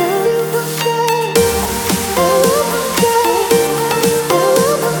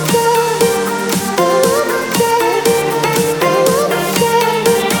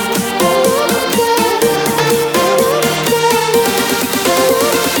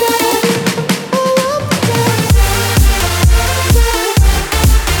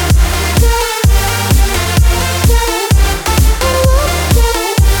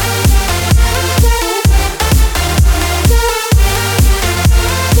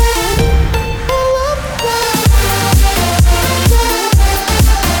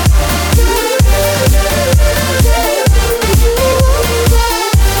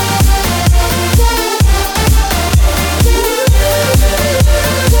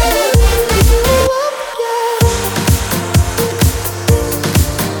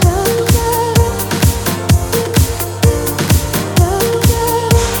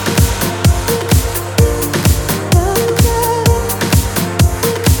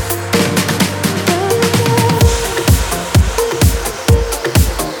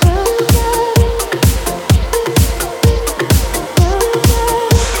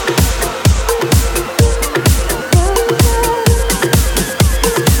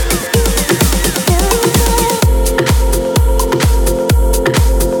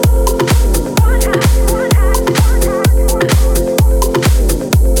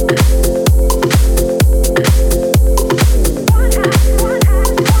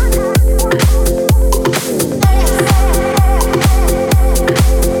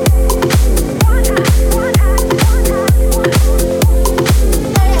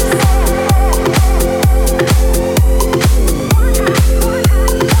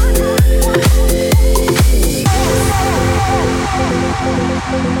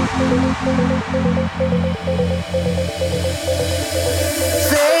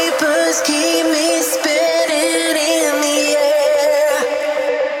 vapors keep me spinning in the air,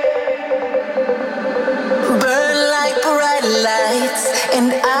 burn like bright lights, and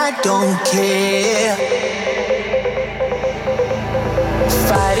I don't care.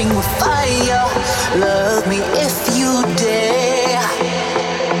 Fighting with fire, love me if you dare.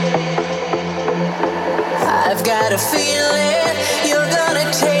 I've got a feeling you're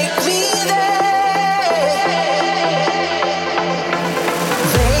gonna take me there.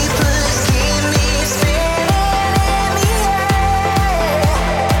 Vapors keep me spinning in the air,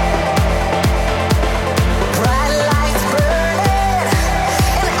 bright lights burning,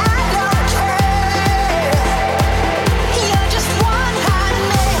 and I don't care. You're just one hot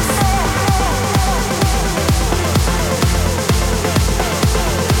mess.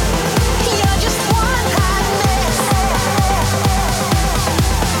 You're just one hot mess.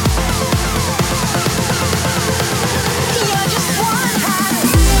 You're just one hot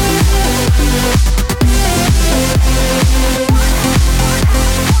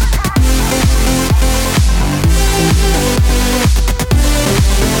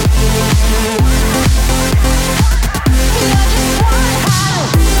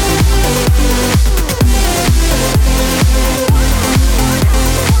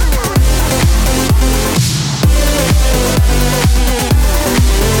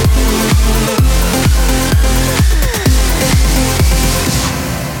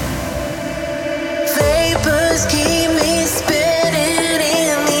vapors keep me spinning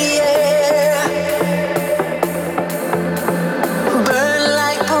in the air, burn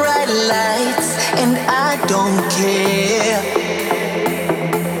like bright lights, and I don't care.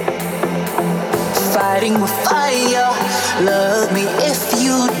 Fighting with fire, love me if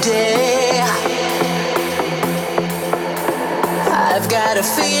you dare. I've got a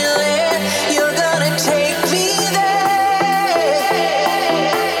feeling you're gonna take me there.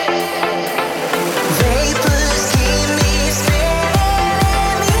 Vapors keep me spinning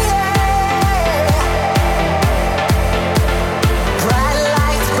in the air, bright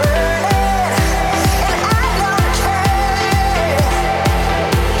lights burning, and I don't care.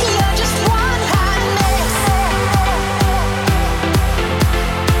 You're just one hot mess.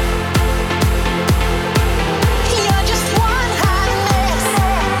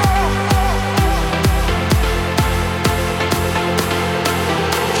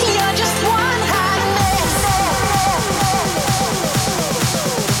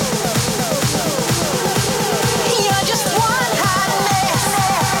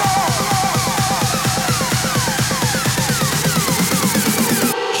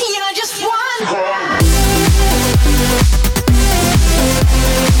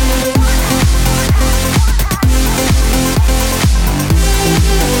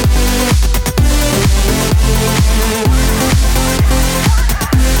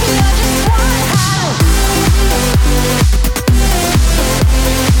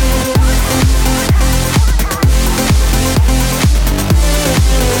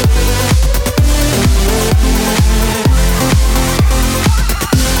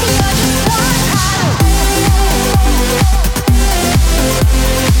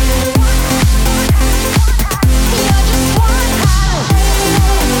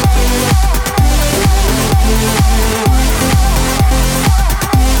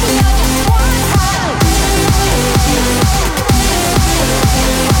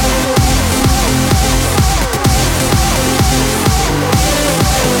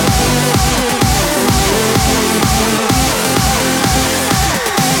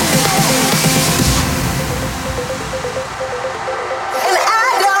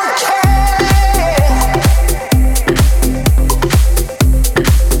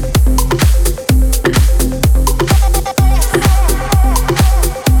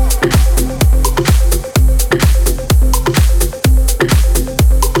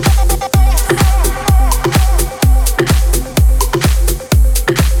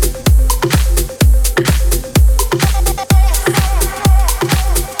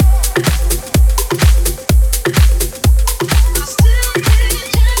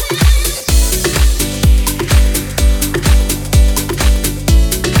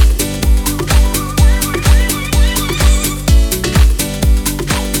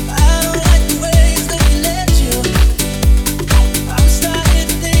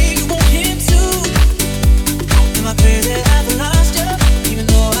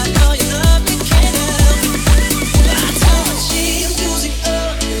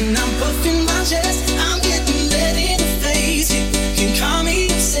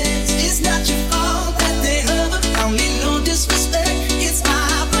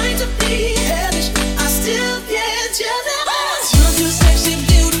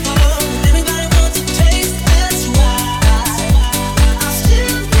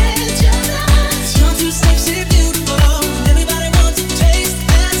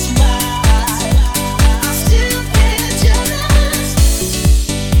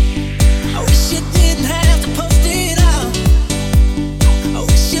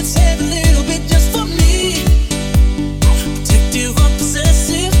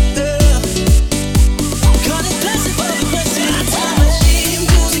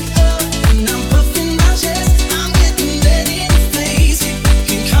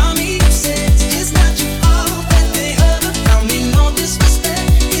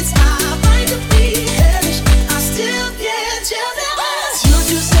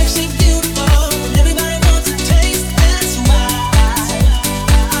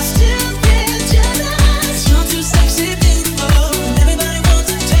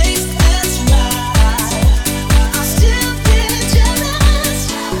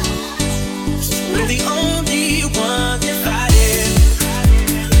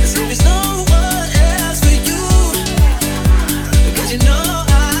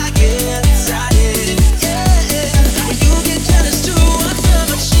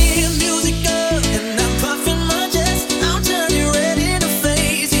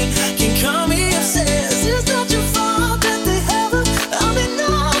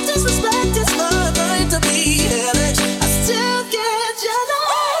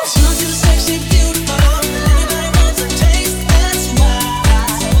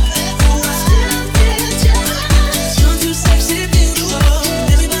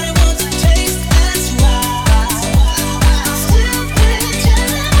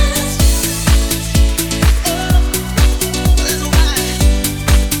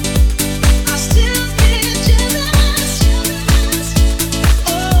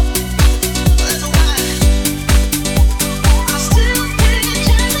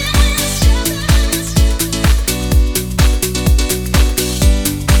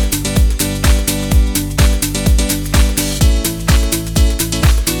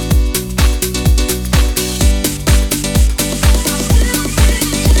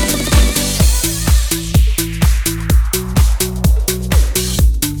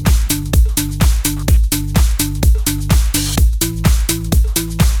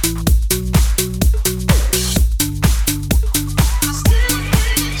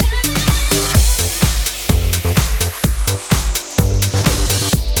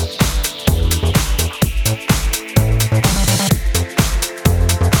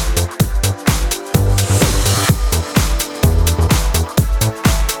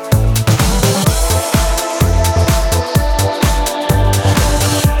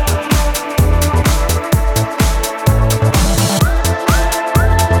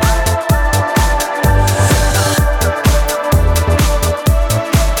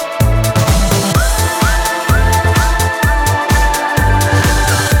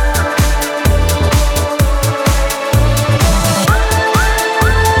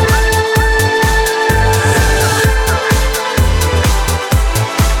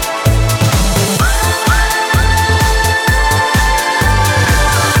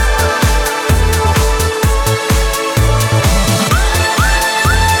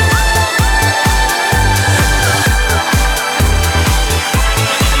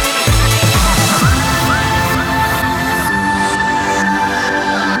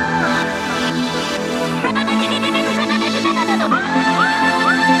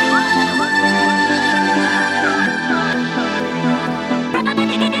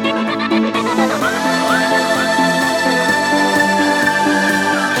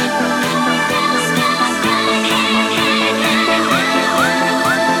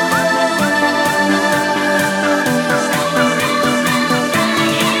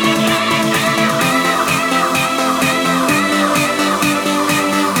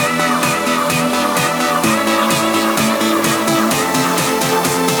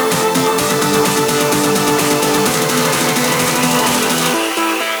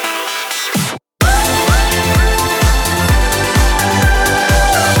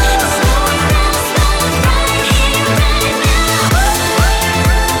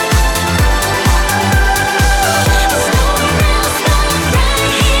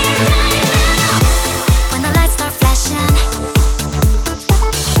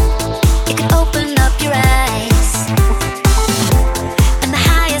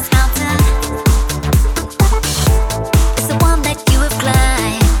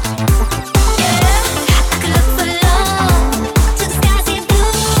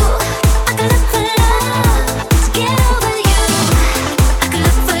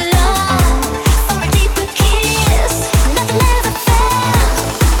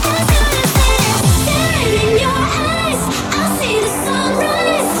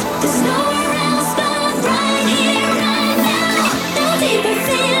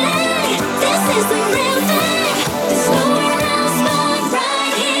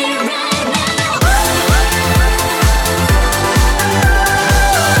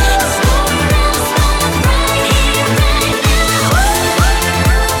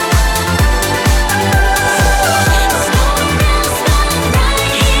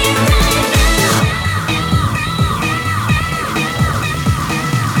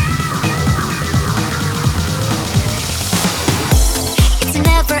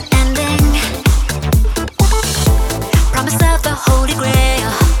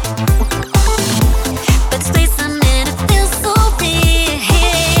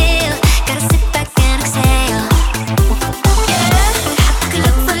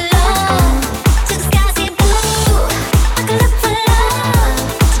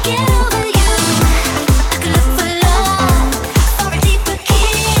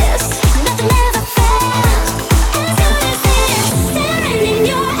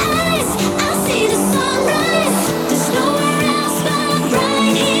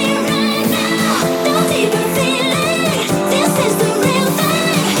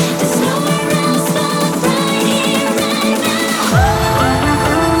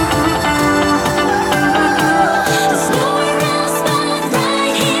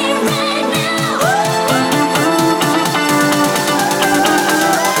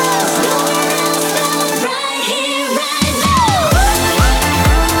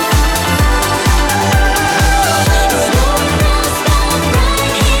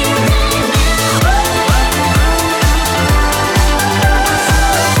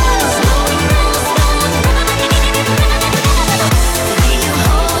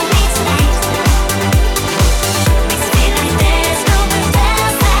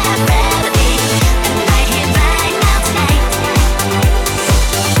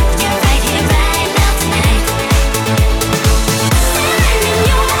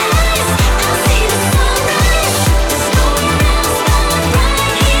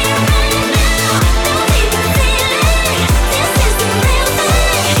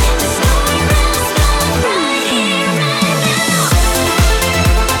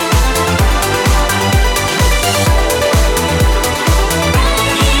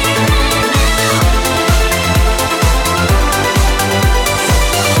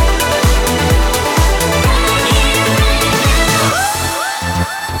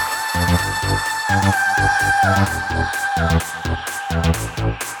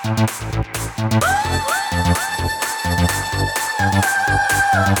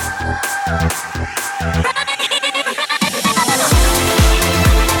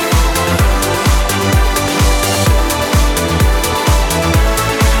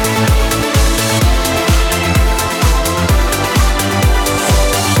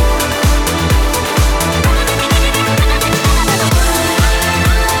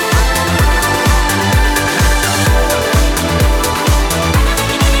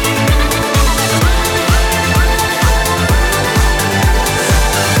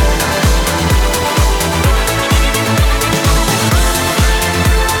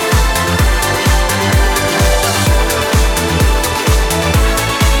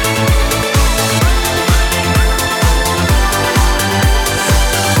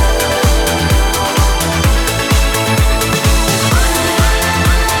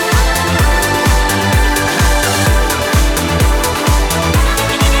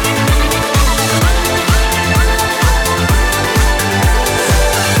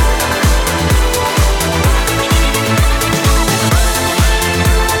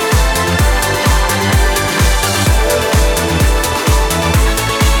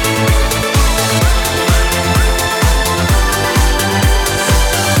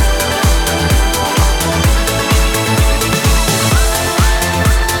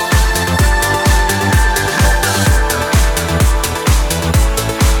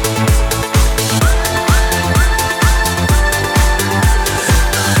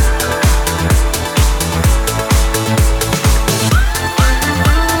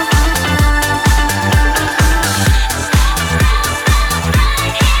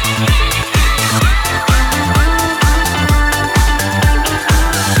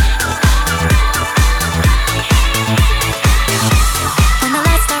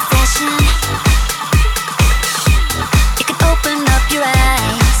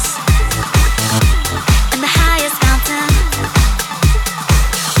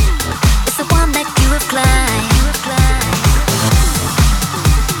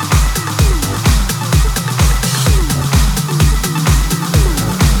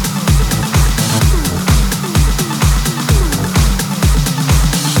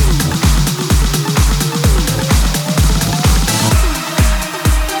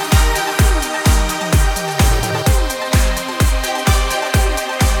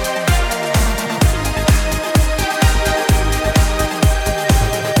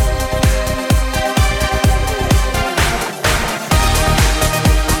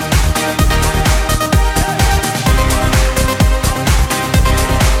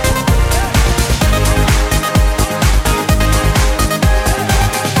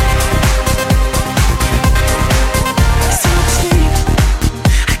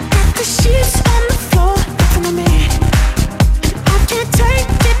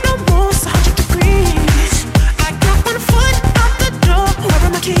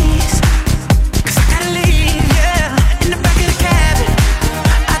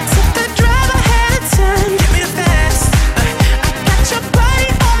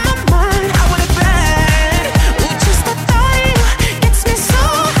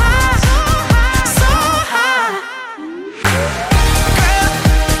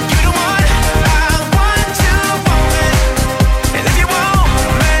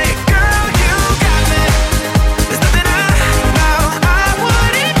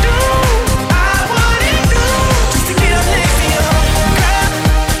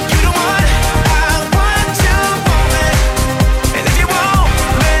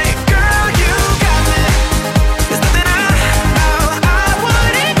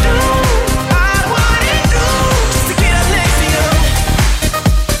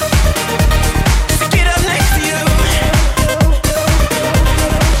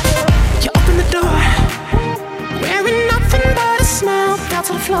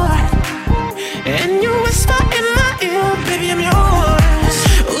 floor.